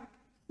А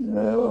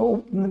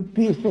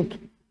пишут,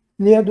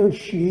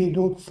 следующие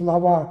идут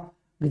слова,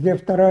 где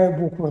вторая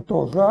буква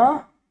тоже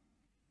А.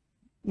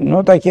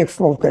 Ну, таких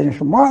слов,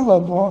 конечно, мало,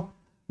 но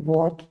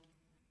вот.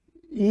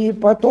 И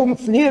потом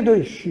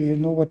следующие,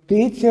 ну, вот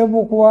третья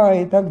буква А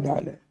и так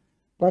далее.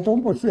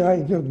 Потом после А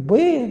идет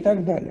Б и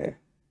так далее.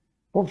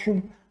 В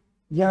общем,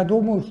 я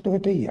думаю, что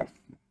это ясно.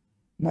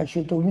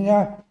 Значит, у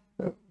меня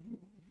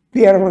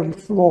первым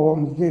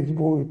словом здесь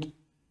будет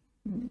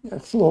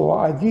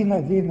слово 1,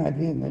 1,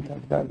 1 и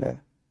так далее.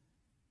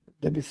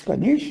 До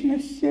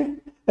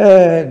бесконечности,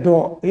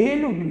 до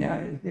L у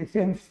меня здесь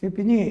n в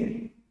степени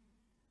L.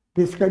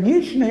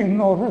 Бесконечное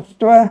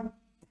множество,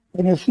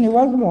 конечно,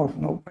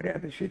 невозможно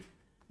упорядочить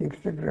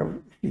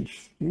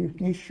лексикографически, их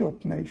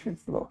несчетное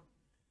число.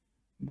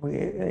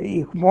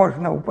 Их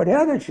можно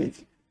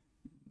упорядочить,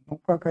 ну,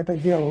 как это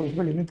делают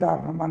в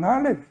элементарном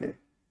анализе,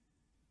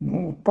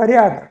 ну,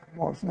 порядок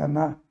можно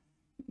на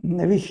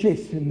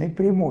вещественной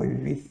прямой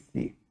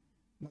ввести.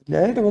 Но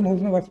для этого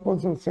нужно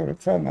воспользоваться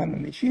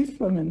рациональными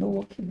числами. Ну, в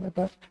общем,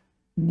 это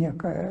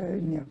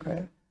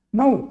некая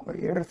наука.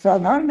 И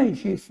рациональные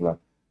числа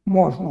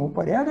можно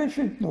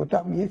упорядочить, но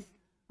там есть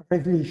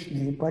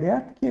различные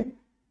порядки.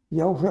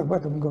 Я уже об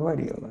этом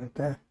говорил.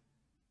 Это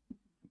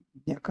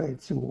некая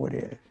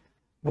теория.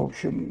 В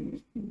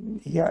общем,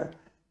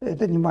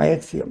 это не моя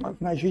тема.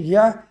 Значит,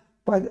 я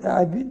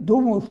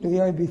думаю, что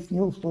я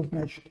объяснил, что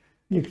значит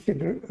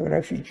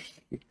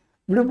лексикографический.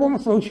 В любом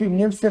случае,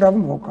 мне все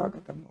равно, как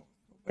это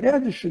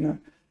упорядочено.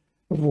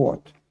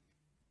 Вот.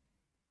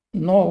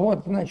 Но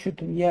вот,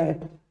 значит, я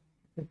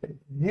это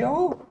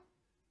сделал.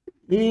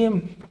 И...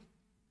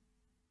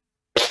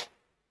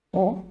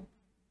 О!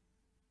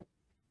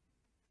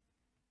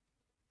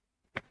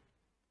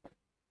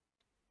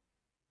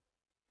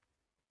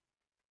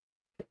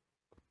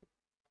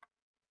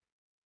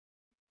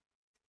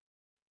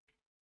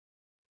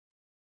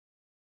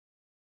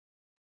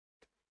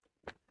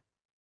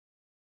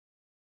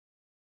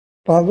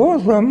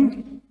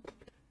 Положим,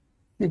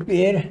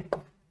 теперь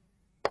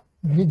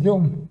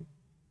введем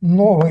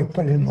новый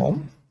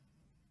полином.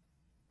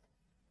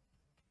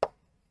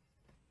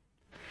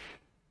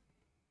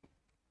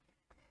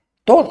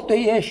 То, что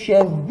я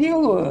сейчас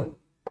делаю,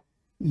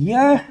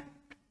 я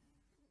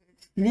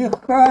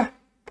слегка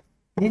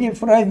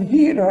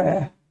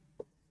перефразируя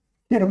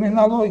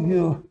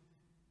терминологию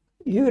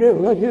Юрия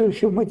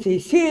Владимировича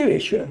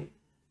Моисеевича,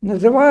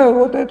 называю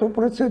вот эту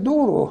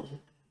процедуру,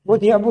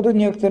 вот я буду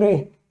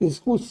некоторые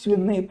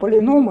искусственные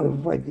полиномы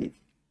вводить.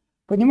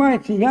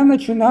 Понимаете, я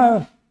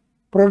начинаю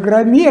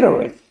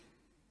программировать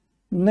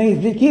на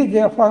языке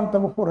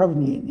диофантовых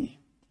уравнений.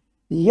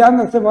 Я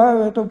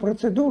называю эту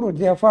процедуру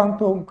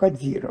диофантовым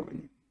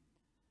кодированием.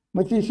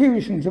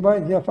 Моисеевич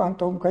называет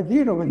диофантовым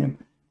кодированием.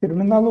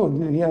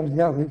 Терминологию я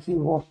взял из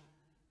его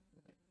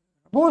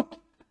работ,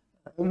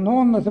 но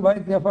он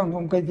называет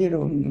диофантовым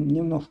кодированием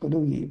немножко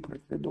другие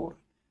процедуры.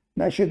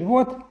 Значит,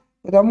 вот,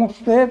 потому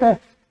что это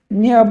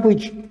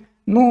необычно.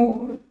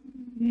 Ну,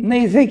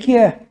 на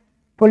языке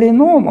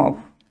полиномов,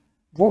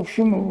 в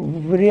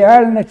общем, в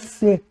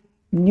реальности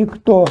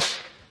никто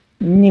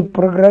не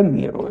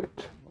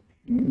программирует.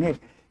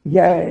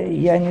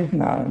 Я не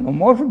знаю, но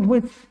может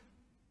быть,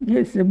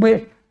 если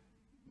бы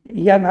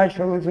я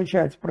начал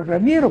изучать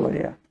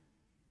программирование,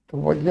 то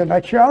вот для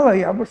начала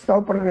я бы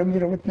стал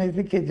программировать на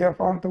языке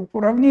диофантовых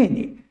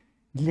уравнений.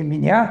 Для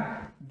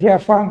меня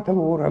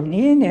диофантовые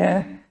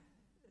уравнения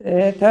 –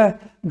 это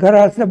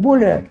гораздо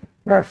более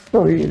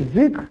простой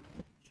язык,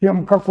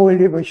 чем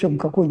какой-либо, чем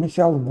какой-нибудь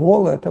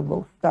алгол, это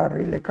был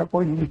старый, или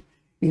какой-нибудь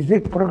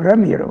язык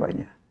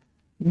программирования.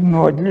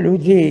 Но для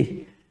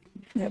людей,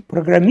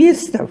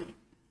 программистов,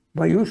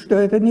 боюсь, что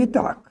это не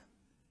так.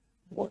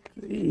 Вот.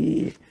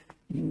 И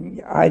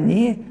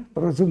они,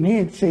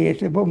 разумеется,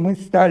 если бы мы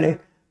стали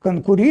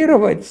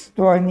конкурировать,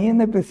 то они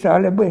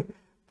написали бы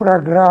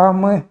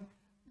программы,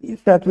 и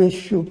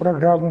соответствующую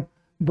программу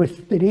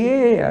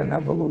быстрее, она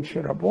бы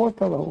лучше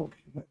работала. В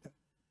общем, это,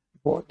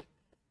 вот.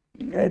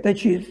 Это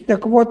чисто.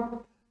 Так вот,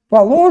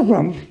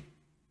 положим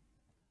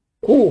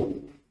Q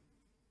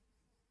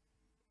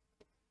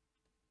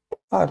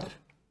от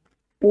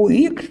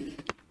UX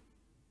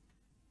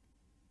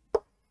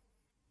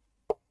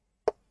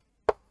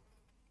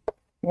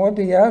вот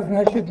я,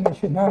 значит,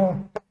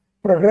 начинаю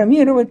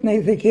программировать на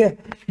языке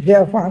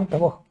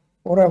диофантовых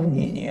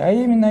уравнений. А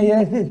именно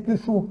я здесь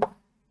пишу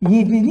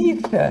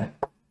единица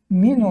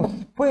минус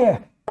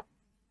P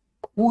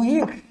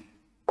ux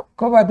в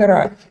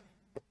квадрате.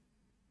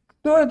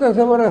 Что это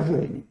за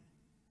выражение?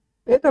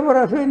 Это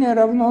выражение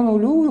равно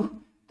нулю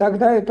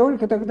тогда и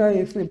только тогда,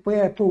 если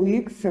p от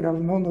ux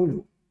равно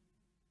нулю.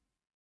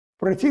 В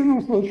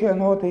противном случае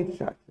оно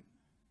отрицательно.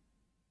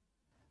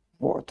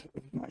 Вот,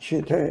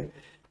 значит,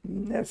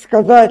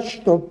 сказать,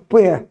 что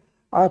p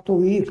от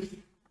ux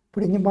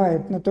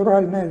принимает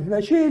натуральное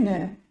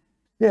значение,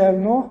 все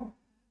равно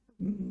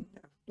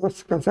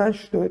сказать,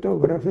 что это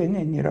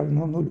выражение не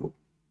равно нулю.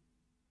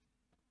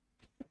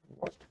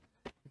 Вот.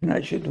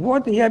 Значит,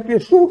 вот я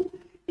пишу,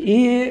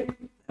 и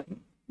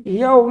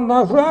я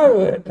умножаю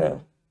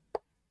это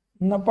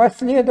на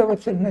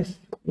последовательность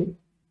u.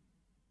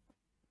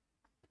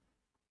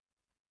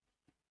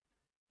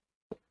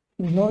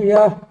 Но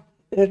я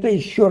это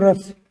еще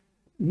раз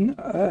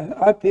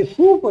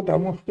опишу,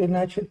 потому что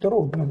иначе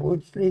трудно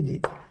будет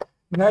следить.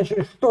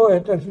 Значит, что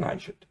это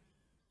значит?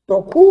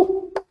 То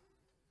Q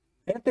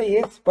это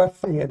есть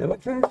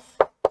последовательность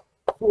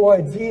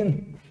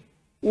Q1,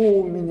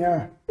 у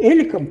меня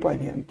L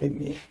компонент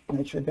имеет,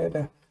 значит,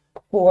 это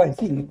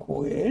Q1,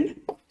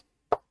 QL,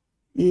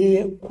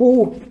 и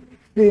Q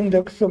с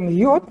индексом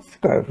J,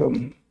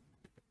 скажем,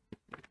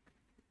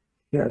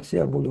 сейчас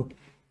я буду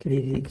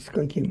следить, с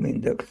каким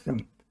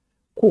индексом,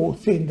 Q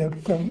с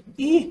индексом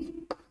I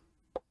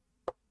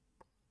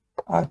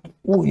от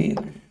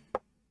UX.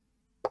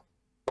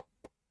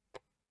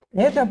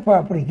 Это по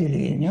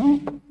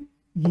определению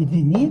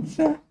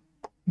единица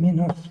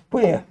минус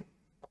P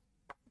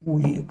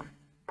UX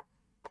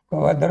в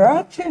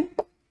квадрате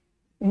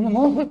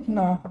умножить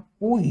на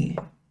UI.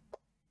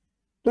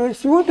 То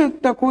есть вот это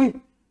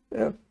такой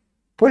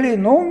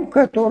полином,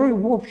 который,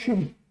 в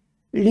общем,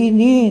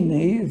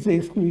 линейный, за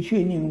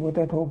исключением вот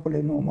этого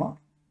полинома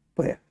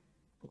P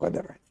в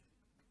квадрате.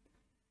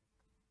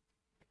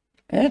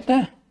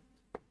 Это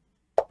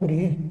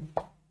при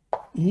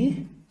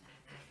I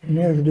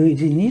между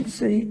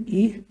единицей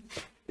и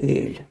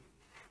L.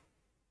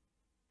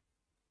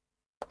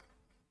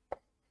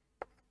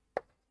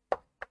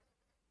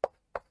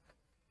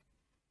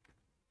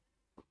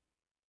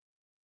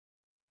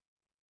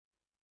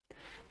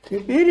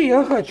 Теперь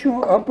я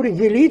хочу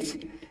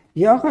определить,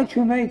 я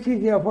хочу найти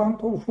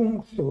диофантовую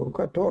функцию,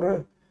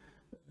 которая,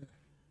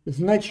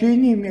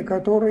 значениями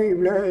которой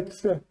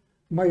является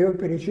мое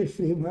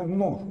перечислимое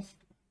множество.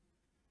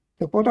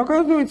 Так вот,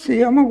 оказывается,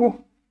 я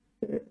могу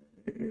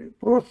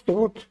просто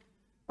вот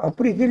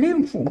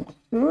определим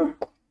функцию,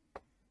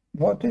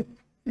 вот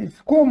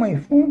искомой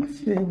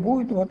функции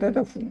будет вот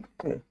эта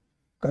функция,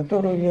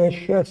 которую я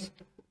сейчас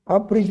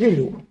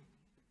определю.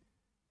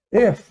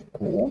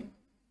 fq,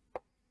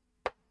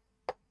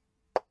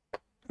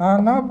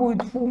 она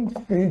будет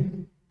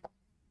функцией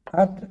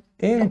от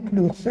L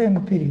плюс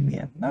n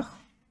переменных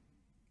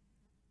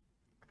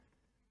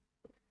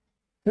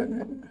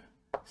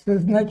со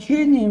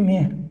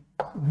значениями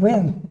в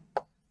n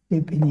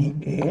степени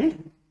L,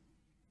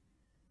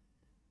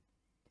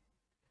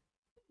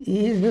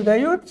 и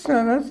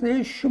задается она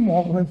следующим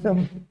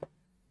образом.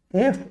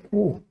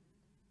 fq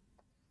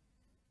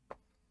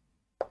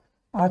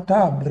от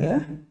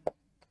АБ,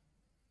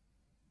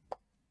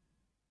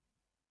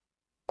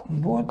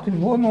 вот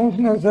его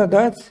нужно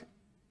задать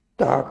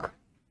так.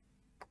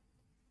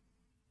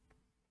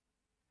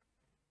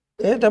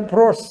 Это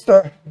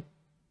просто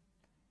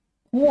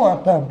Q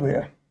от АБ.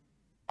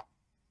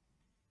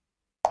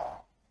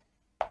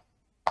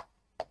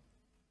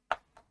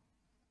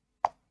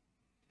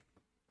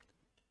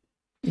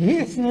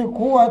 Если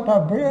Q от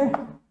АБ,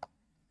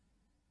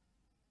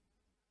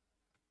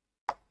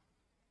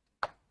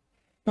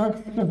 так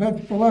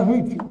сказать,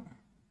 положительно,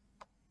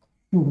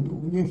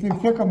 если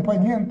все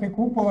компоненты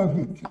Q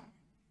положительны,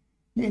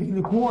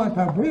 если Q от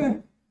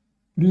АБ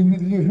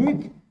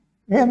принадлежит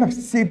n в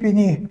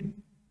степени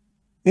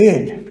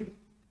L.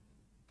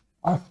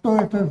 А что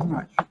это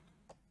значит?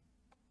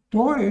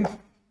 То есть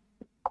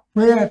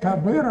P от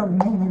АБ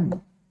равно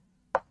нулю.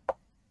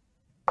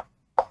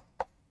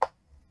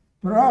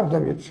 Правда,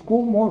 ведь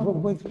Q может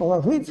быть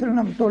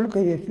положительным только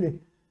если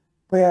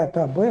P от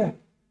АБ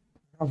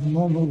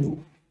равно нулю.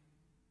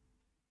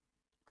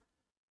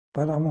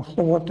 Потому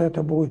что вот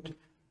это будет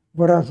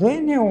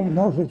выражение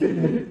умножить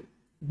на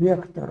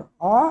вектор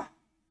А,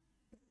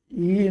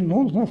 и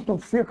нужно,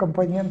 чтобы все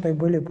компоненты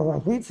были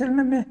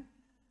положительными,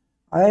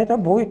 а это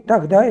будет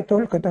тогда и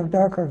только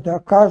тогда, когда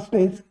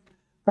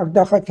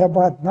когда хотя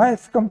бы одна из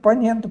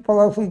компонентов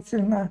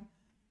положительна,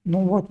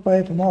 ну вот по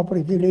этому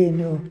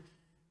определению,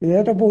 и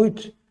это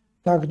будет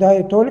тогда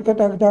и только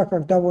тогда,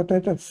 когда вот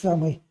этот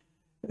самый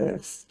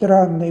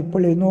странный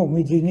полином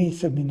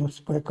единица минус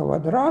p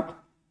квадрат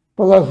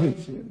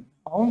положителен,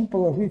 а он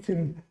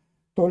положителен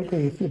только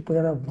если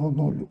p равно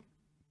нулю.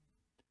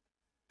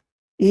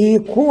 И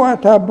Q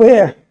от АБ,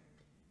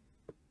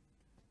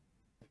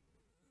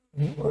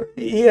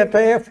 и это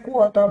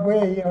FQ от АБ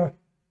я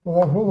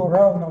положил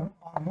равным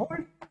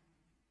А0,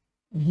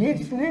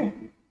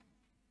 если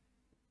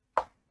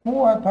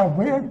Q от АБ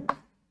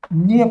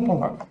не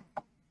положил.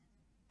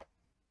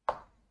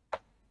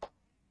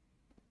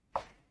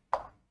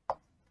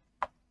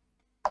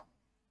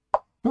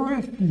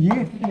 есть,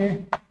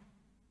 если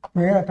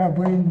это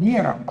бы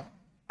не равно,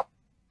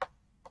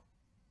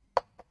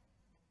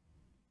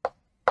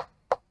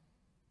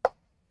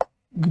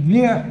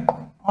 где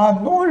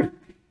А0,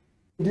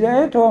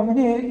 для этого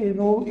мне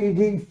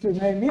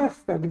единственное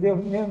место, где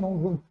мне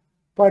нужен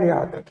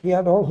порядок.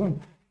 Я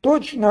должен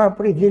точно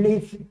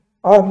определить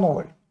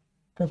А0.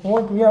 Так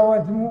вот, я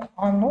возьму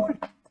А0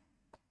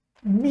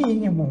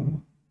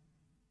 минимум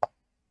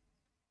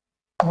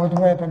вот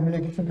в этом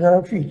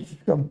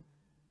лексикографическом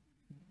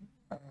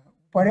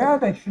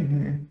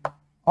упорядочении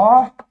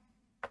А,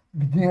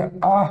 где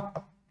А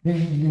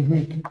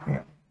принадлежит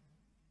М.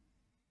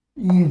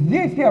 И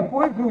здесь я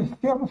пользуюсь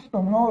тем,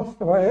 что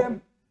множество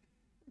m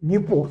не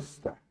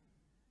пусто.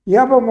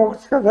 Я бы мог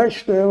сказать,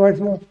 что я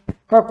возьму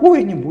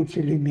какой-нибудь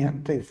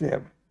элемент из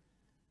m,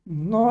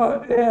 но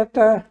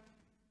это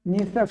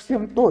не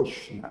совсем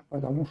точно,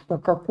 потому что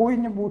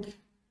какой-нибудь,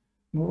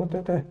 ну вот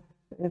это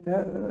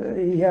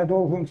я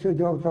должен все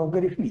делать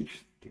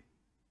алгоритмически.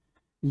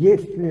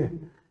 Если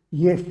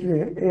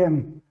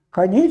m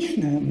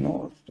конечное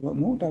множество,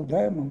 ну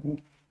тогда я могу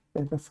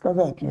это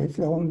сказать, но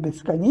если он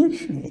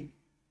бесконечный,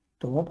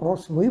 то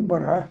вопрос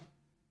выбора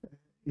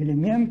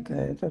элемента –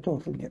 это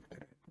тоже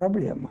некоторая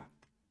проблема.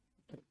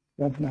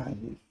 Одна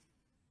из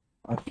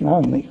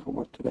основных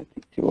вот в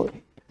этой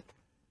теории.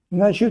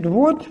 Значит,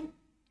 вот,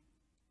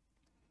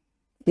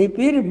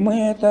 теперь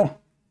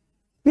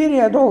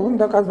я должен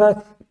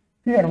доказать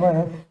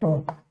первое,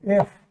 что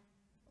f,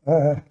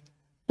 что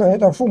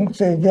это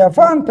функция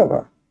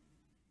Диофантова,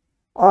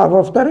 а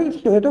во-вторых,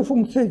 что эта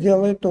функция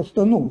делает то,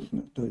 что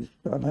нужно, то есть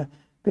что она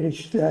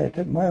перечисляет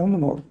мое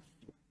множество.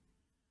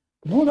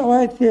 Ну,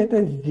 давайте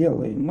это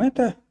сделаем.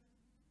 Это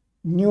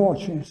не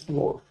очень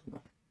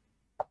сложно.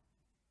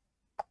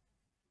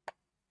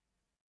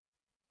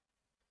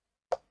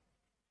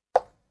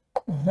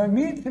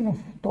 Заметим,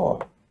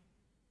 что...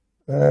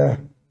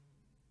 ну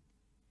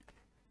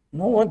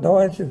вот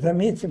давайте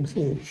заметим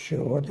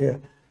следующее. Вот я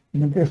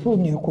напишу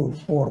некую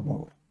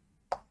формулу.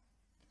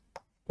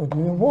 От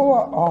любого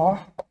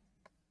А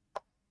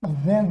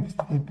из n в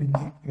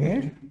степени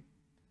L,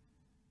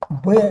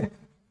 B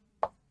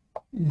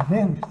из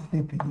n в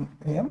степени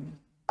m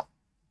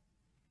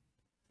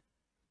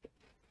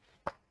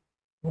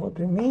вот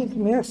имеет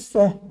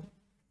место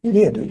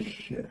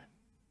следующее.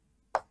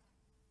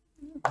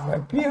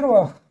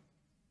 Во-первых,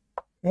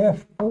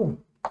 f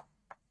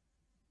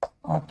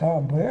от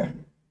АБ,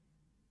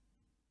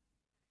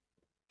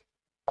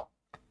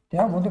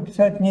 я буду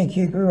писать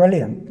некие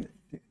эквивалентности.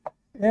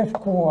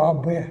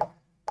 FQAB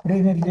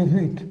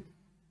принадлежит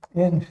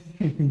n в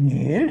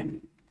степени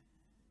L,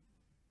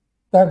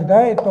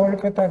 тогда и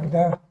только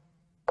тогда,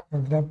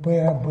 когда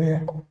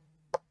PAB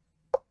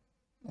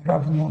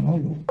равно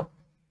нулю.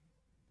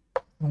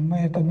 Мы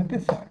это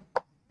написали.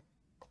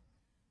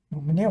 Но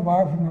мне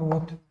важно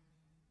вот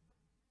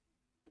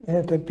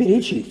это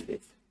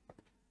перечислить.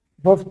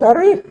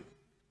 Во-вторых,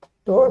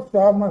 то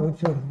самое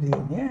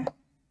утверждение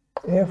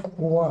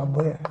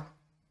FQAB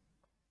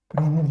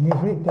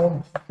принадлежит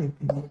n в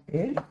степени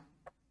L.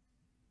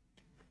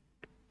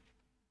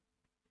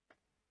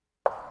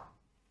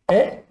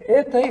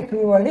 Это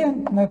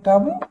эквивалентно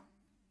тому,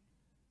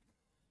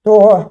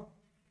 что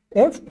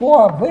f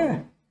по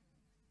АБ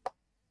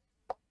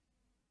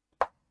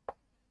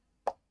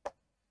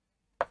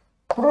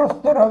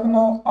просто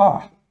равно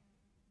А,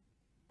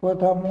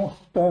 потому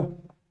что,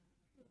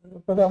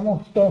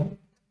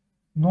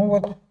 ну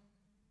вот,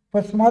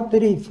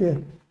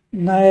 посмотрите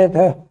на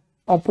это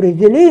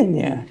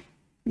определение.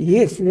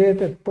 Если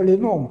этот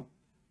полином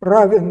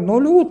равен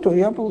нулю, то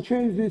я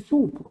получаю здесь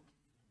упор.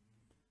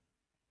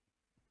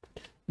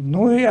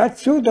 Ну и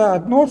отсюда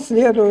одно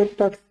следует,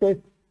 так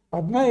сказать,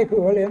 одна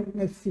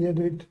эквивалентность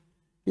следует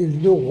из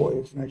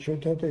другой.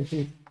 Значит, это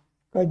здесь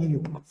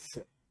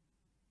конъюнкция.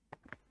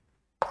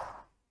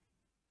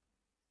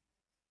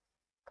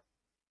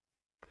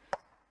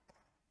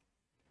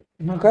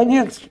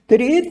 Наконец,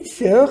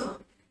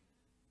 в-третьих,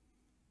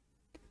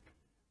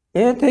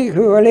 это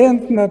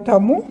эквивалентно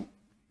тому,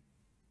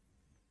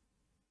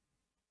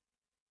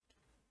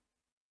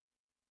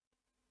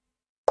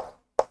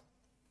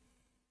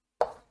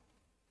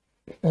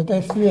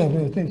 это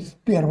следует из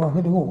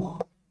первых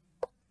двух,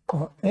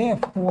 что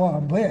f по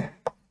АБ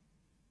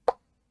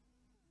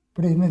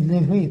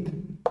принадлежит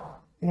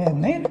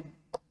NL.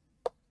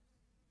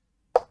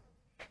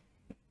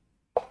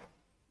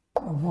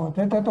 Вот,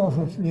 это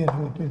тоже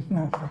следует из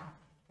наших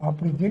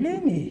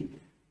определений,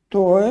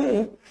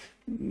 то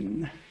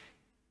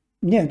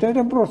нет,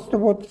 это просто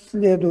вот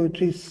следует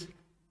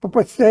по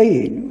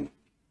построению.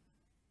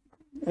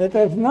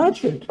 Это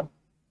значит,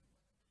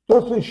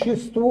 что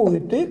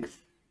существует x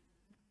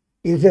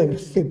из n в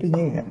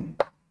степени n,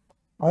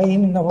 а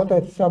именно вот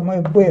это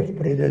самое b в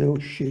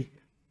предыдущей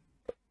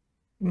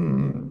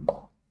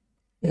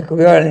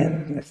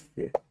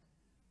эквивалентности,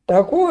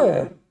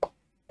 такое,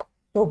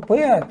 что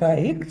p от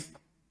ax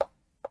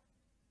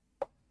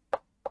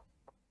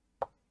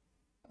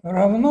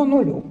равно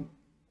нулю.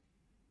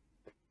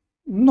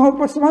 Но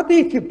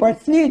посмотрите,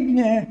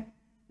 последнее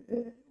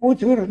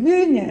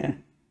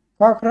утверждение,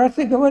 как раз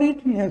и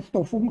говорит мне,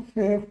 что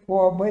функция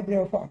ФПМИ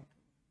Диофантова.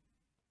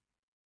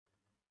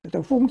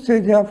 Это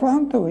функция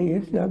Диофантова,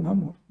 если она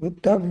может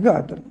быть так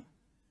задана.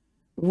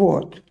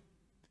 Вот.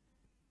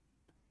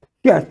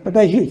 Сейчас,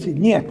 подождите,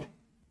 нет,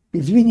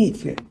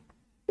 извините.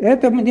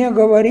 Это мне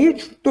говорит,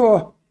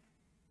 что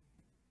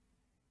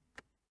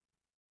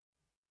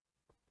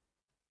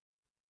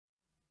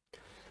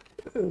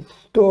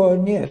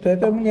нет,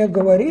 это мне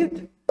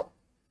говорит,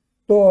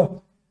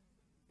 что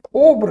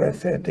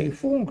образ этой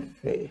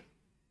функции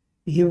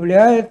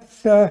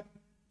является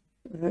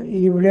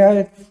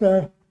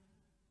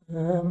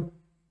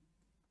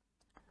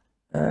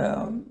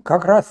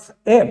как раз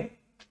m,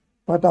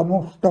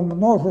 потому что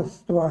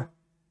множество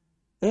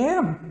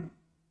m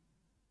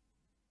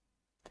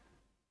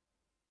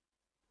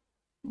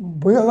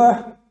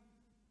было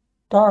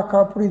так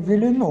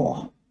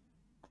определено.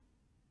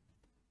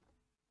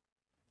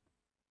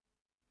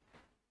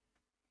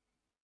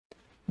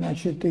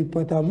 Значит, и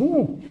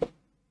потому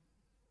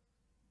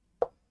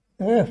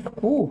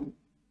FQ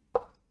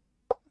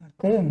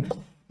от n в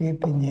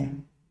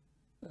степени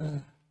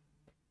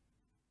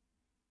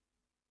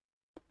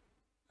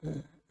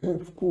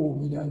FQ у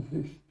меня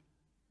здесь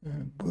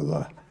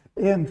было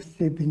n в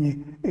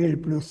степени L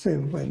плюс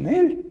m в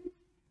NL,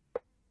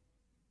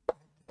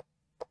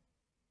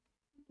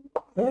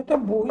 это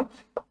будет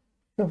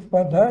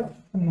совпадать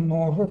с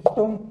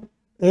множеством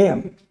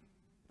m,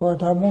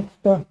 потому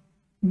что,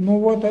 ну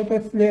вот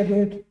это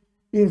следует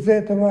из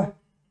этого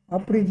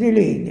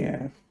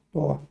определения,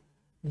 что,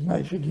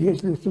 значит,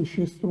 если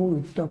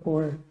существует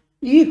такое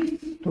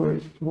x, то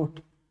есть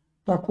вот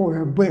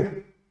такое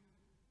b,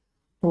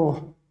 то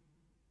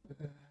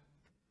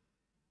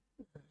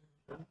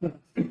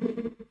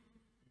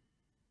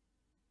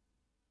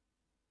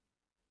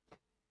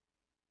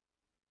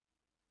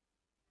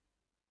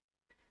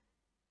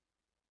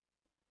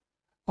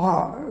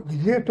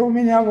где-то у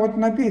меня вот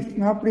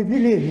написано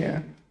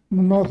определение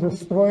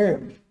множества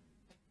m.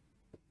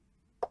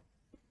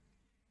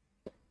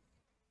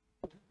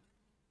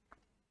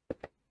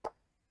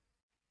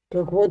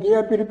 Так вот,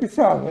 я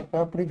переписал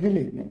это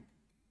определение.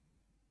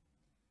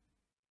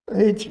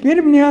 И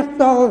теперь мне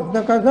осталось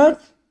доказать,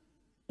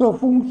 что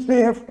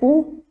функция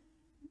FQ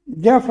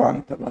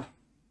Диофантова.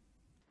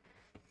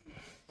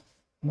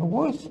 С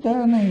другой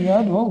стороны,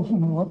 я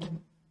должен вот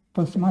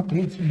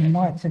посмотреть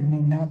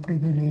внимательно на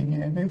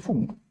определение этой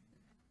функции.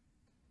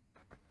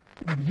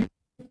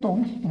 В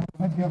том, что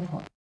она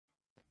Диофантова.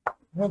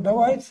 Вот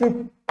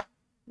давайте,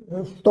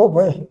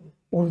 чтобы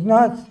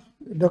узнать,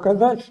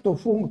 доказать, что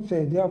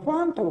функция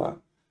Диофантова,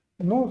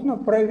 нужно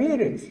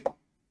проверить,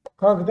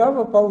 когда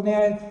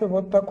выполняется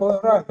вот такое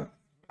равенство.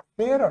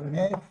 P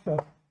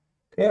равняется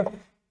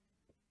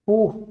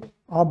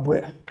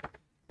FQAB.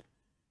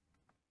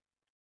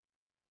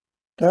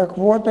 Так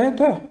вот,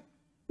 это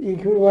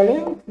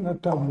эквивалентно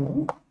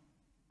тому,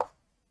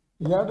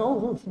 я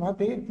должен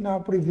смотреть на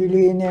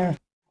определение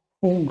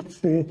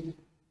функции.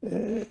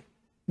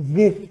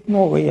 Здесь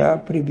снова я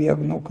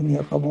прибегну к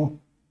некому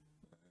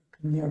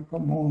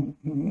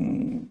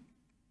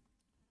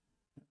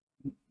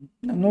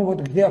ну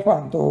вот к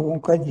диофантовому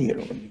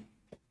кодированию.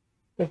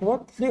 Так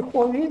вот,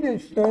 легко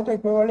видеть, что это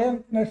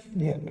эквивалентно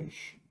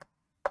следующему.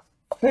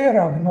 C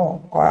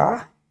равно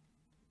A,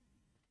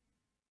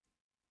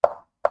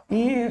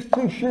 и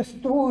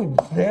существует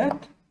Z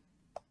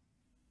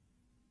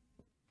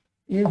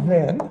и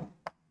Z.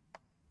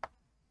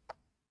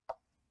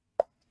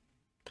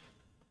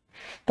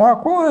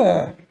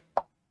 Такое,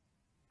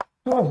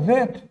 что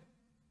Z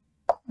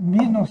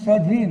минус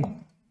 1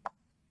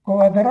 в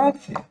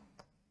квадрате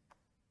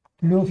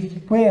плюс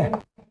P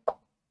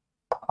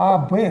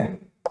АБ в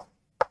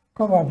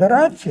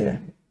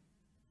квадрате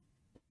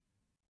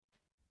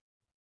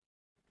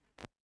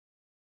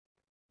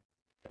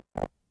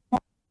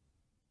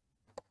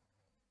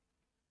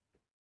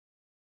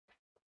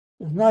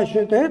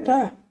значит,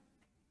 это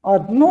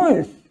одно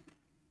из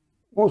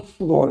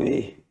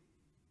условий.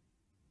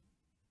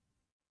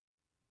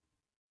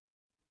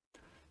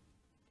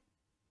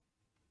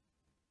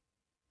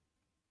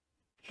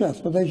 Сейчас,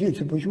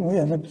 подождите, почему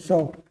я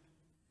написал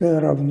P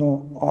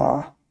равно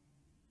А?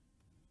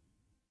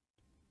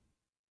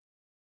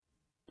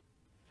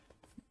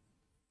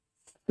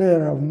 P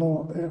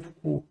равно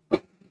FQ.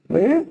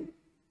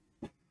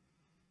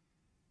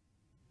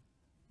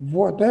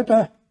 Вот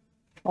это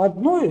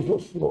одно из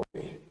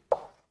условий.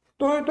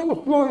 Что это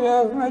условие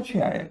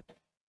означает?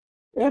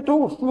 Это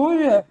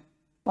условие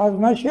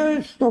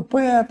означает, что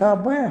P от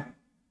АБ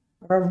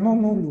равно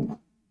нулю.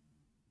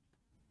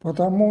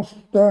 Потому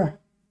что,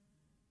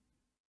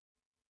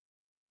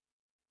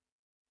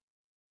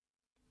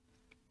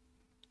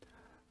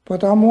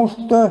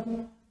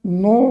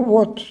 ну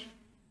вот,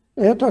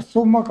 эта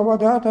сумма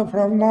квадратов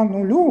равна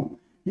нулю,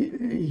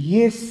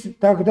 есть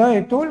тогда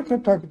и только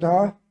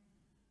тогда,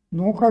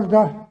 ну,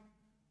 когда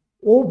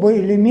оба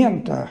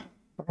элемента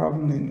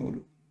равны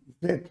нулю.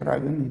 Z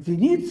равен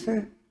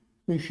единице,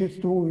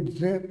 существует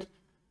Z,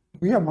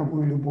 я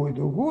могу и любой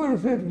другой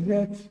Z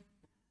взять.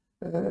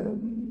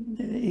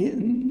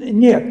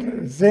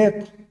 Нет,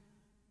 Z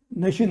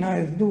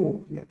начиная с 2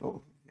 я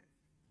должен взять.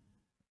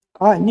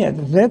 А, нет,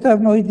 z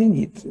равно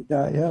единице,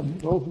 да, я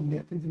должен,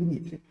 нет,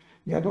 извините.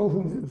 Я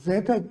должен,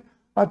 z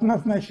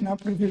однозначно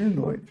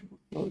определено,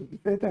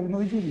 z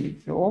равно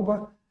единице.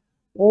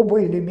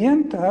 Оба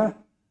элемента,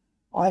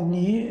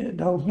 они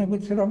должны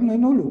быть равны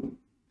нулю.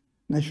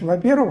 Значит,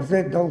 во-первых,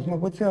 z должно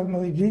быть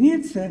равно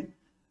единице,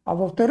 а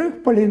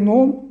во-вторых,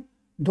 полином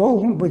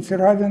должен быть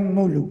равен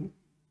нулю.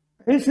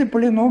 Если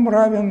полином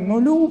равен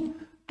нулю,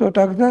 то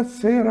тогда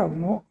c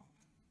равно.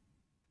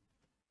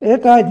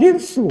 Это один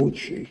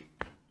случай.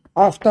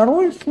 А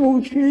второй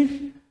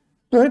случай,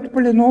 что этот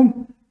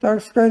полином,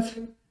 так сказать,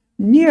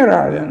 не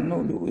равен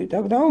нулю. И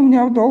тогда у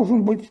меня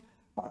должен быть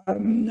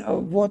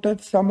вот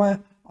это самое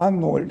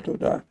А0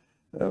 туда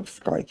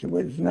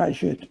вскакивает.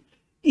 Значит,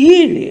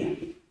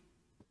 или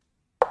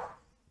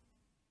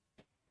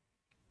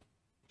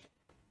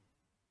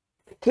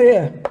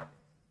c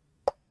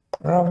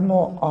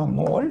равно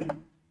А0,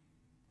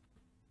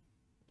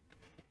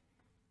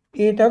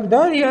 и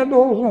тогда я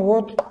должен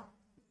вот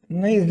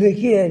на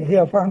языке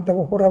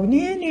диофантовых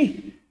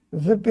уравнений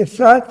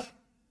записать,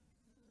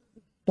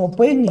 что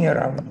p не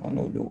равно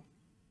нулю.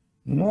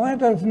 Но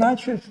это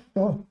значит,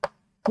 что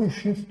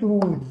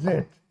существует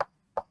z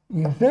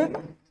и z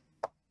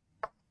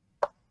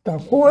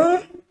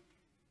такое,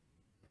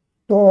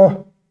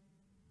 что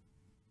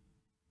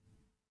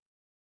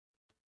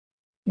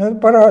это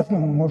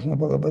по-разному можно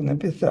было бы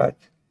написать.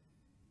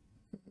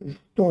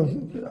 Что,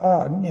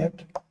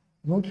 нет,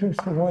 лучше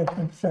всего это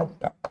написать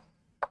так.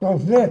 Что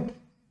z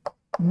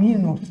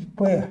минус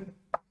p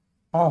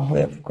АВ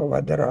в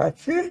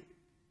квадрате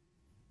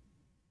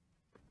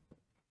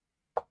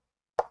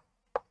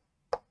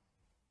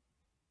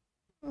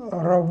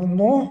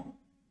равно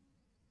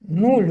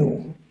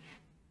нулю.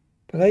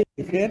 Подождите,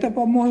 это,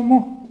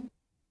 по-моему...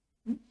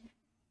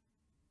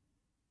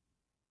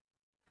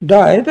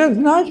 Да, это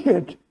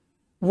значит,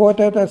 вот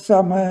эта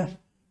самая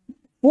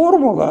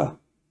формула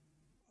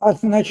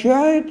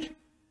означает,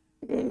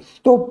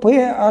 что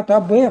p от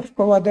АВ в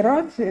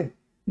квадрате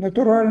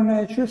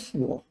натуральное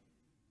число.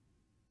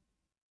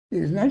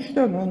 И значит,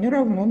 оно не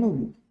равно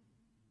нулю.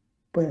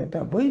 P от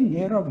АВ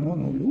не равно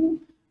нулю,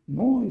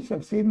 ну и со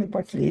всеми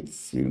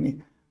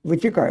последствиями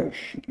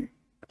вытекающими.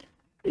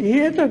 И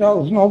это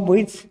должно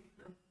быть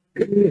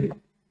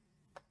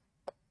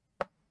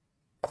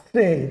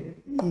C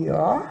и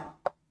А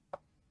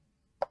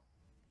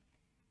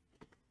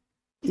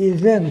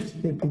из n в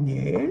степени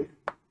L,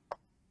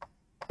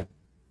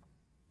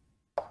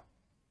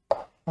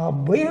 а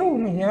B у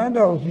меня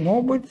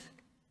должно быть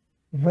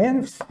в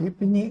n в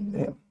степени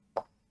m.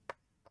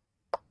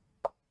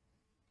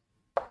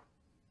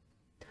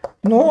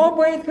 Но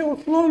оба эти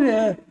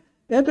условия,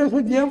 это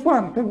же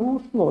диофантовые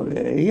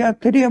условия. Я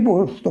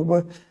требую,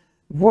 чтобы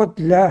вот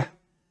для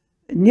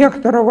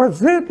некоторого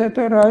z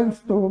это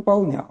равенство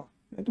выполнялось.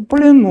 Это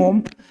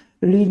полином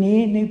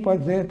линейный по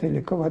z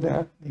или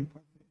квадратный по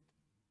z.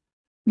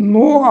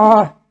 Ну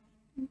а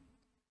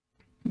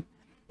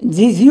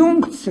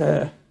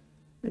дизъюнкция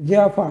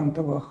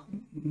диофантовых,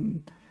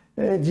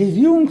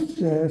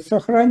 дизъюнкция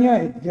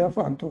сохраняет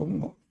диофантовое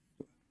множество.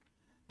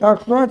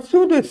 Так что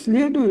отсюда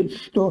следует,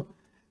 что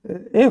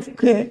ФКМ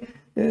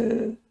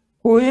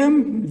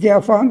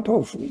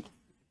диофантов.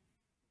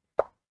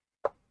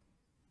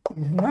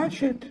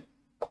 Значит,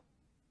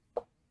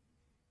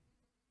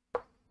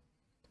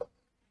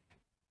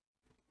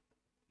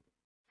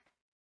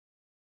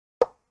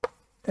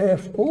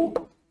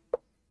 ФУ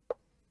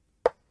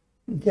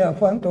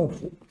диофантов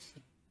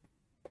функции.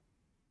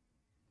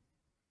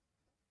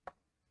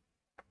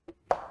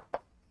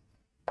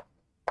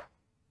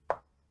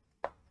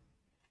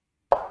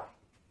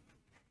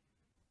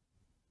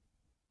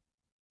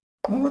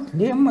 Ну вот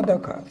лемма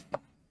доказана.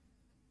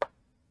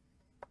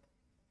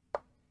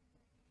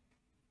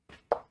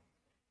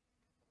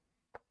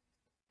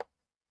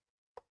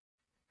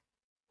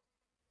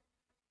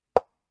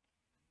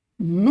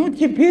 Ну,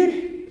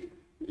 теперь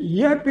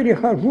я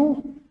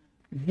перехожу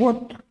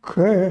вот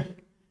к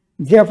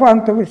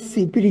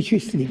диофантовости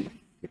перечислимости.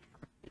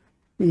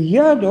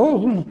 Я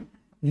должен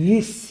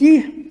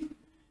ввести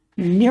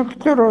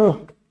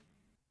некоторую,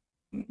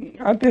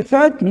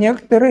 описать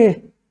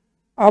некоторые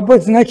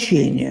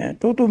обозначения.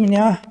 Тут у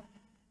меня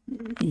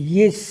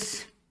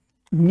есть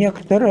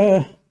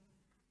некоторая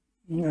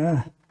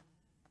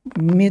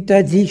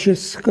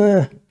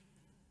методическая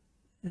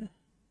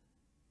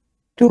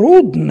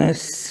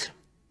трудность.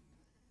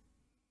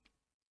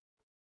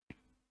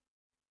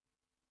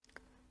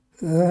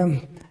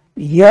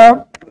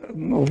 Я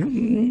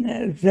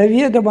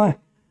заведомо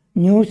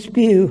не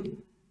успею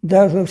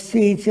даже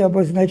все эти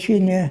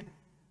обозначения...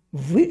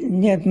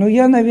 Нет, ну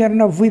я,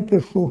 наверное,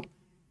 выпишу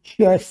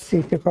часть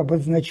этих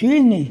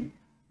обозначений,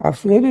 а в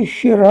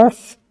следующий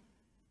раз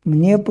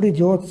мне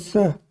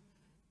придется,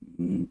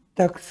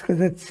 так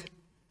сказать,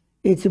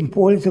 этим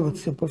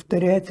пользоваться,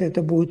 повторять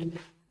это будет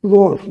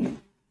сложно.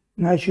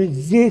 Значит,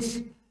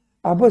 здесь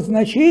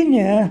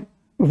обозначение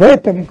в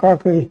этом,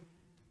 как и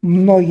в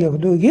многих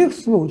других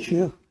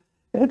случаях,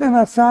 это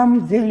на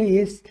самом деле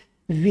есть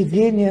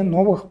введение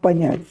новых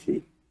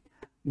понятий.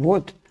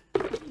 Вот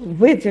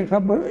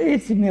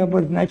этими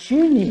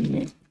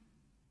обозначениями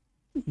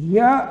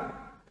я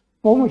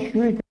с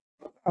помощью этих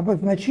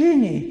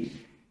обозначений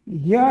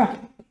я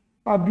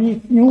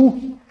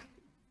объясню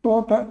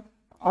что-то,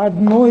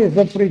 одно из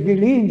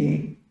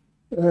определений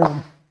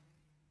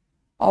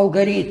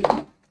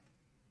алгоритма.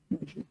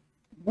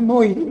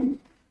 Много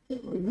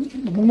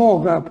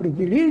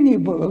определений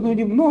было, ну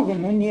немного,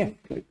 но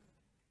несколько.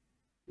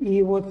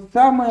 И вот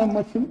самое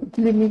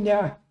для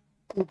меня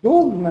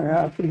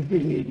удобное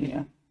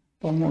определение,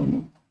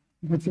 по-моему,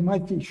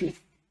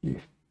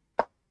 математические.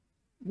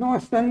 Но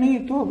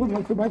остальные тоже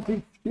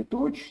математически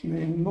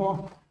точные,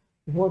 но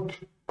вот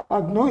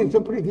одно из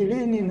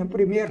определений,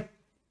 например,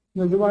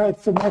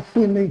 называется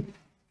машиной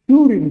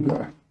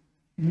Тьюринга,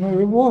 но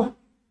его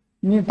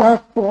не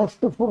так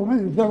просто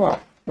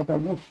формализовать,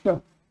 потому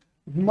что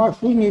в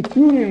машине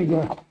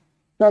Тьюринга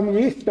там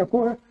есть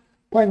такое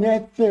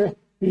понятие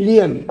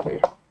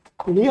ленты.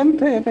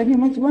 Лента – это не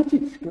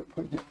математическое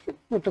понятие.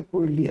 Что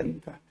такое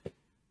лента?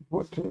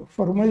 Вот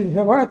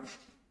формализовать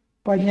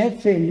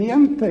понятие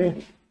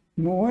ленты,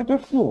 ну, это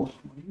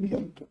сложно,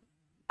 лента.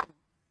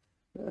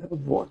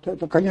 Вот,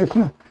 это,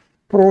 конечно,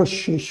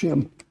 проще,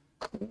 чем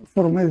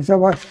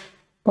формализовать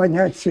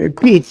понятие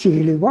Пети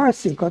или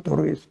Васи,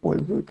 которые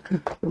используют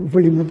в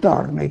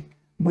элементарной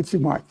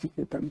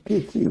математике. Там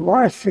Петя и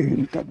Вася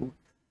им там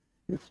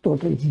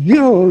что-то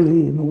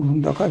сделали, и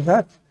нужно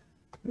доказать,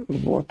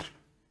 вот,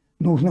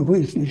 нужно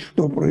выяснить,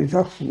 что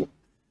произошло.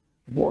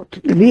 Вот.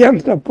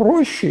 Лента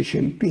проще,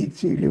 чем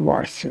Петя или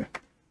Вася,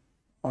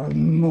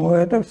 но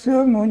это все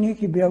равно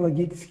некий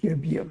биологический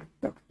объект,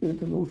 так что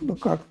это нужно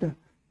как-то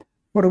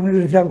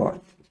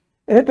формализовать.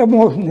 Это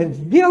можно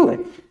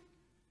сделать,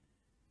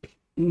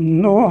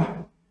 но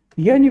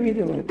я не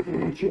видел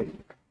этого учения.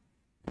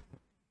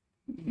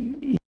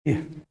 И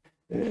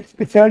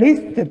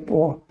специалисты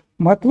по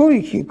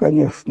матлогике,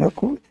 конечно,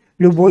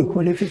 любой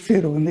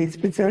квалифицированный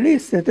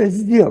специалист это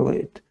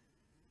сделает,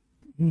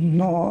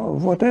 но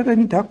вот это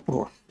не так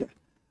просто.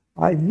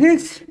 А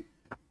здесь,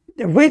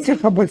 в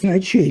этих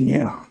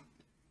обозначениях,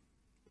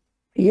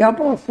 я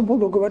просто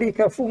буду говорить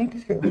о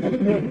функциях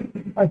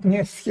от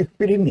нескольких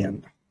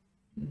переменных.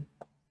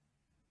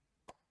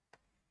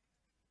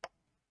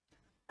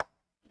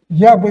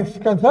 Я бы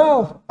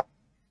сказал,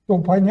 что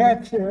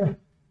понятие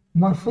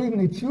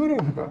машины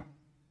Тьюринга,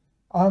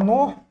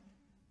 оно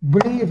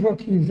ближе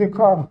к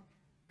языкам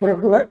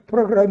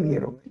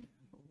программирования.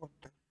 Вот.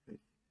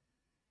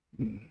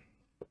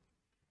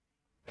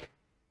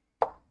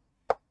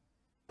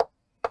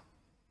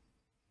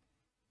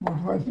 Вот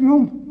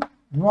возьмем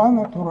два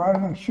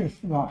натуральных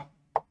числа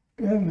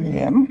n и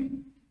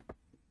m.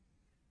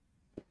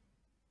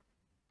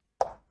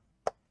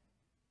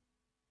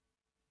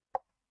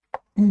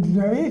 И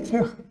для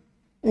этих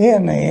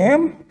n и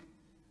m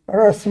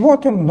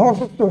рассмотрим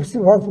множество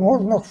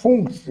всевозможных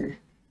функций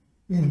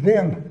из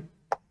n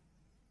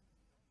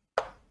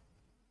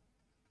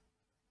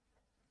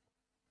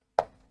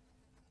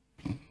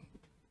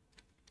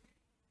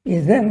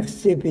в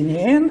степени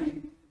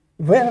n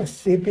в n в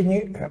степени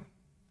m.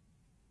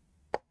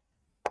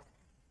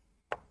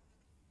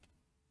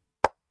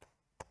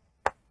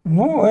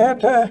 Ну,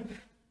 это,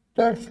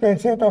 так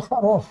сказать, это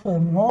хорошее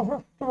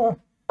множество,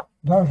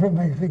 даже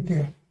на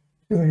языке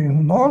теории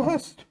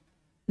множеств,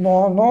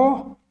 но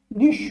оно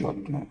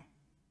несчетное.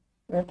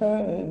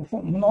 Это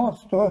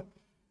множество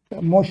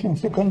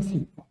мощности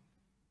континуума.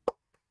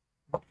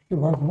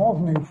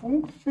 Всевозможные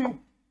функции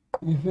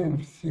из n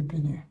в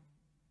степени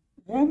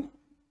n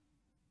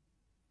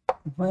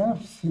в n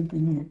в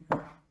степени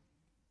r.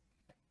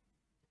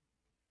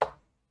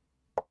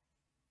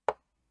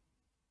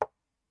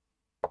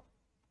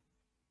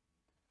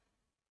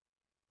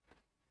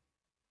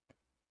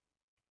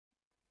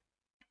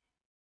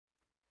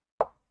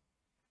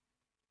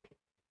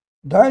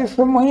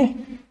 Дальше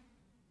мы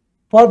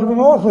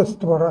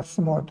подмножество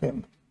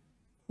рассмотрим.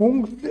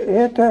 Функция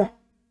это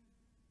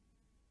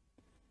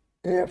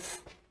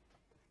f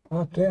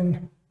от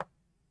n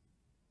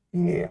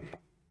и m.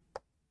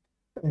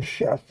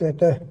 Сейчас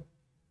это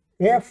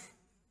f,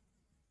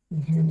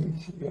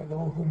 извините, я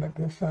должен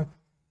написать,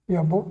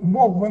 я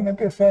мог бы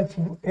написать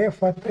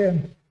f от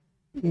n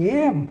и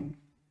m,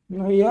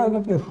 но я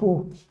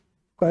напишу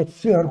в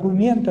качестве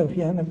аргументов,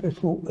 я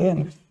напишу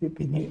n в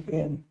степени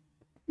n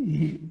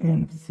и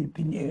n в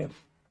степени f.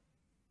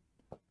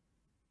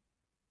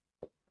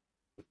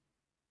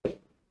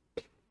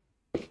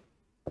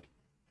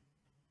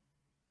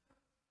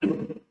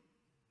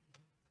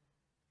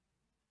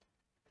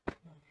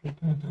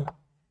 Это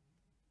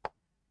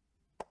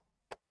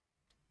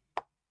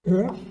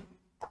f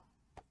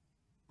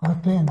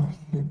от n в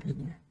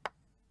степени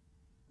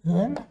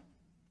n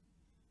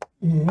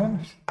и n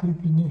в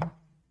степени f.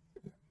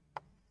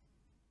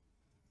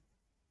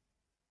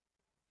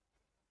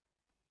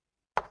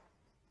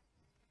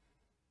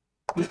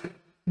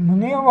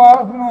 Мне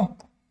важно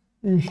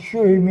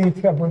еще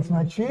иметь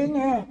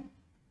обозначение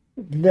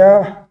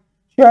для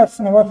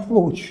частного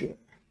случая.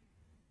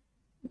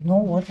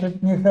 Ну, вот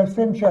это не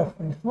совсем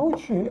частный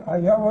случай, а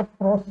я вот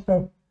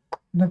просто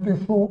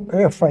напишу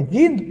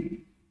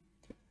f1.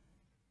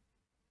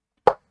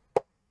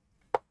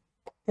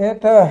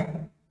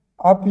 Это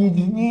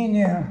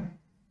объединение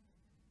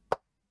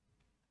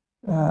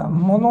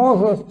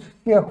множеств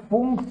всех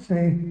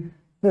функций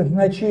со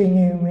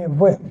значениями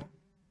v.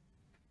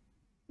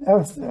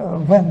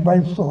 v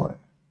большое.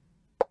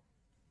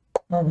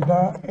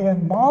 Когда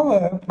n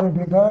малое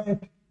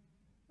пробегает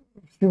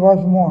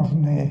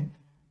всевозможные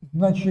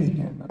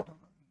значения.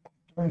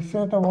 То есть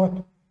это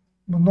вот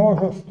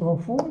множество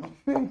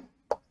функций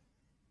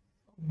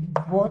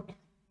вот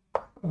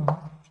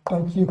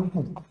таких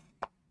функций.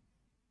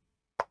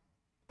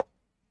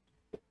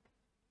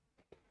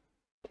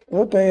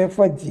 Это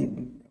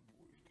f1.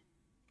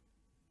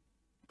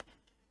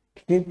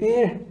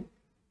 Теперь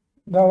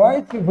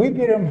давайте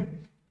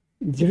выберем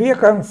две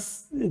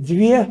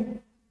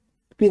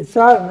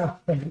специальных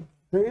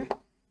функции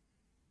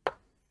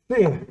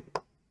c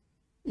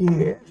и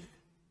s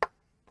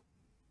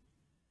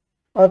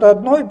от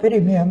одной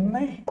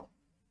переменной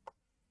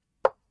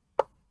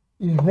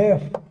из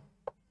f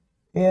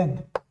n,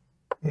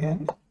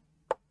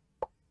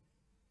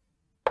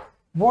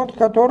 вот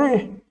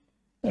который,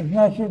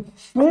 значит,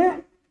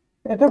 c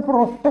это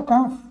просто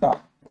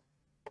константа.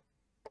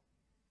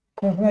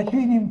 Со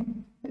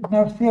значением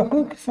на всех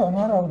x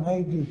она равна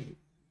единице.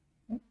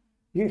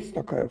 Есть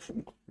такая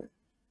функция.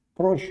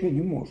 Проще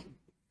не может.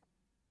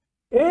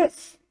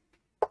 S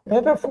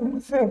это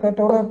функция,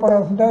 которая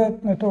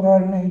порождает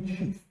натуральные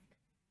числа.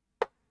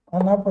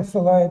 Она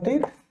посылает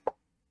x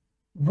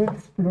в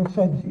x плюс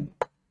 1.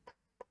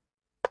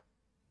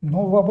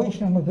 Но в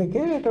обычном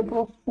языке это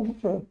просто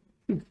функция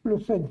x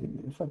плюс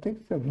 1. F от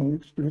x равно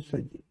x плюс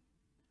 1.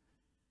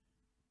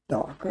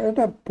 Так,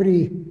 это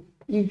при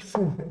x и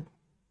z.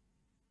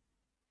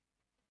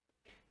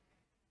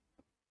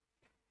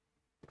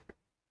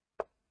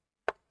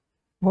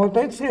 Вот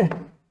эти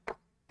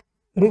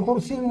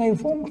рекурсивные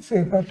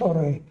функции,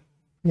 которые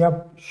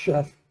я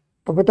сейчас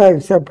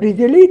попытаюсь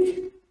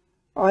определить,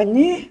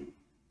 они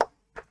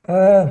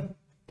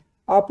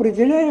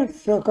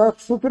определяются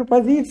как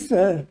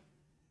суперпозиция,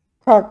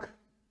 они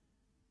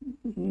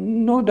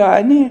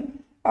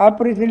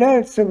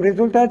определяются в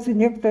результате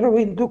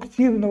некоторого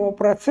индуктивного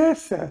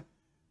процесса,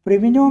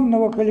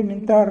 примененного к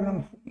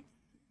элементарным функциям.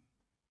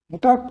 Вот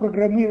так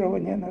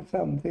программирование на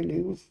самом деле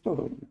и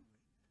устроено.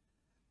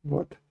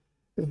 Вот.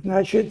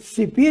 Значит,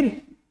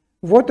 теперь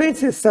вот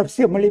эти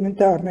совсем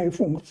элементарные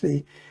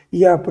функции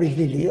я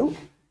определил.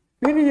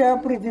 Теперь я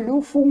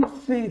определю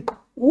функции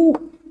u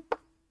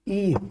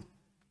и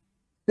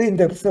с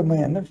индексом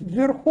n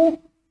вверху.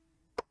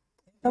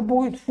 Это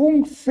будет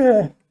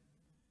функция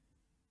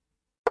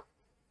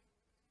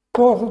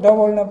тоже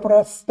довольно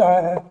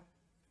простая.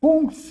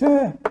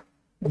 Функция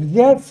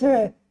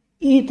взятия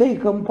итой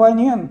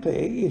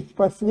компоненты из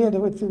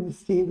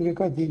последовательности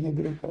y1,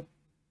 y2.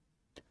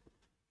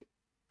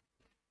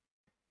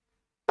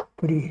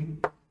 При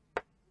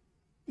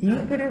y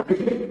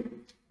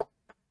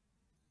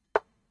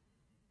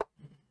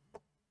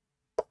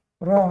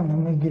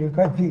равным y1,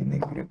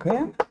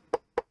 yn.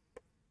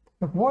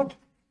 Так вот,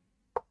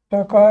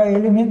 такая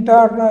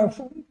элементарная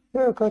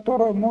функция,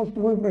 которая может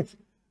выбрать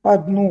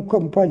одну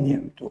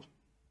компоненту.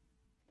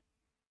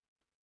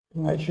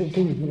 Значит,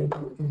 y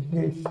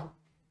здесь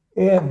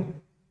n,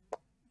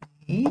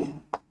 и.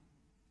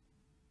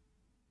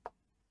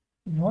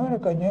 Ну и,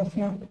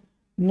 конечно,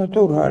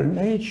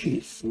 натуральные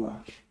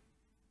числа.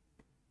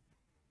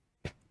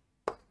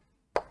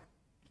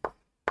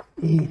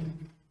 И,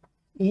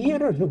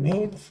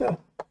 разумеется,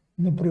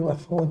 не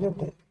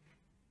превосходят это.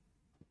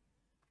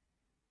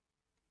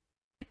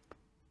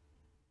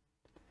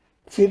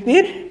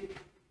 Теперь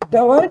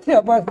давайте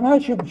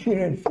обозначим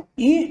через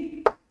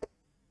и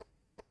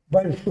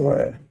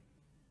большое.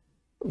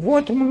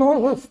 Вот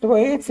множество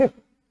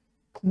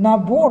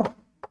набор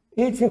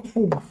этих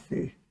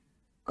функций,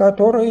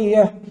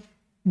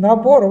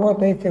 набор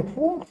вот этих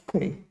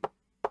функций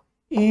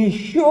и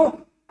еще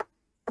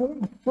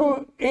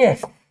функцию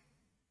s,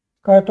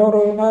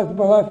 которая у нас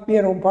была в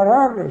первом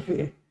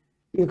параграфе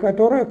и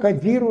которая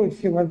кодирует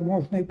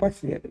всевозможные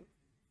последовательности.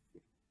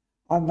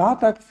 Она,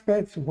 так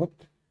сказать, вот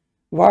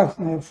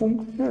важная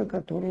функция,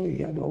 которую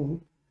я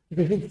должен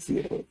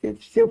зафиксировать. Это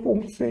все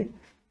функции,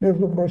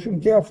 между прочим,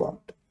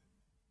 Диофантовы.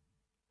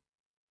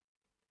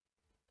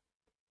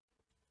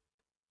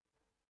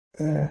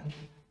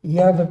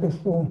 Я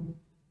запишу,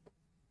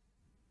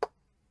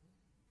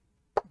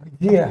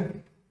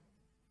 где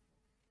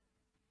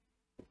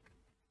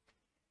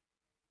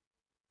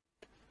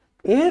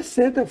S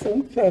это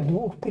функция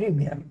двух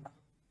переменных.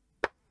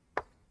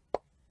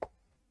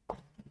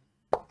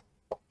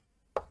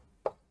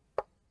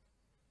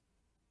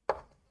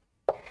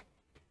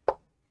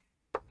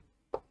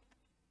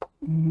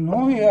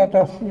 Ну и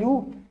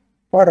отошлю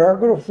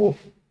параграфу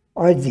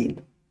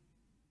 1.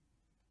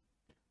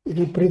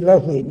 Или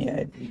предложение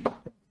 1.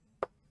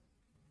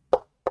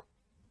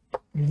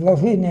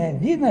 Предложение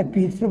 1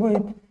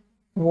 описывает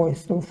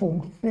свойства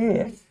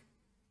функции S,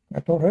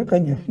 которые,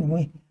 конечно,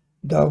 мы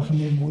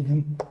должны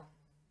будем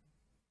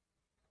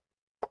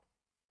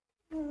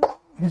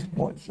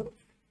использовать.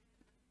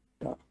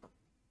 Так,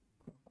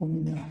 как у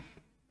меня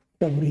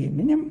со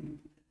временем.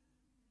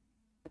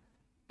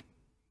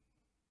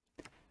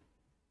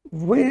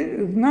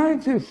 Вы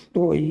знаете,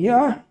 что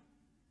я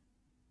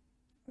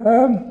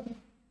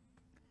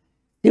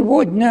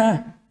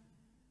сегодня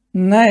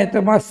на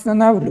этом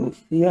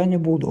остановлюсь. Я не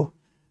буду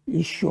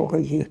еще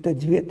каких-то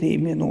 2-3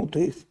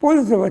 минуты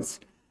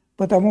использовать,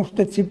 потому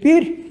что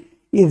теперь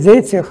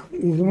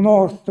из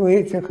множества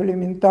этих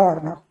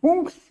элементарных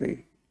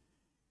функций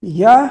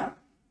я,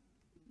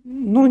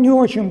 не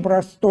очень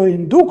простой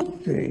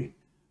индукцией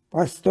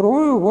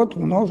построю вот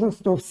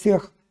множество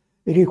всех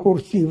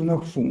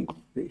рекурсивных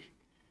функций.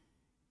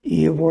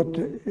 И вот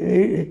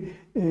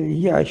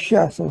я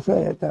сейчас уже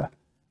это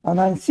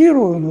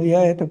анонсирую, но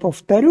я это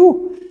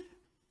повторю,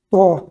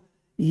 что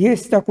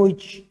есть такой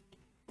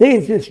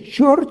тезис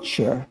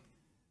Чорча,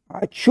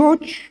 а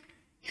Чорч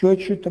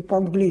это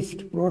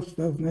по-английски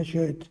просто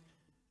означает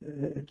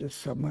это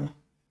самое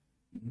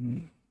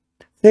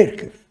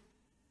церковь.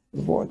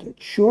 Вот.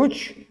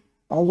 Чорч,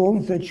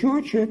 Алонсо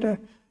Чорч – это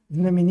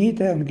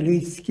знаменитый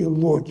английский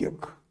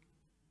логик.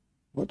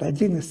 Вот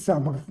один из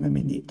самых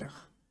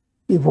знаменитых.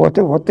 И вот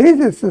его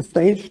тезис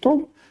состоит в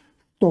том,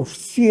 что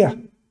все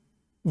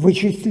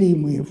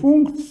вычислимые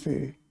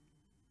функции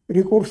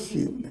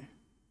рекурсивны.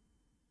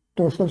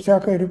 То, что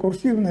всякая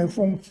рекурсивная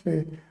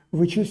функция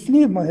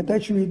вычислима, это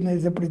очевидно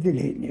из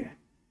определения.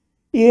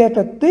 И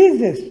этот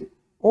тезис,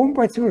 он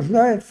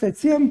подтверждается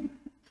тем,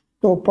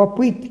 что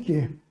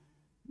попытки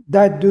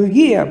дать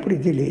другие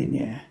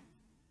определения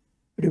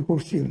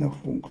рекурсивных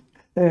функций,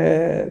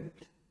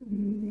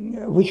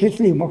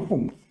 вычислимых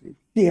функций,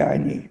 все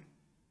они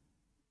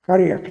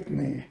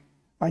корректные,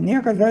 они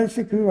оказались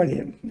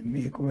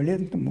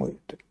эквивалентным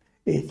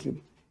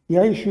этим.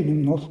 Я еще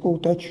немножко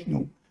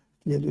уточню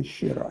в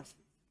следующий раз.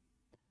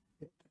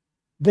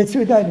 До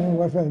свидания,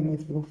 уважаемые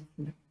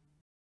слушатели.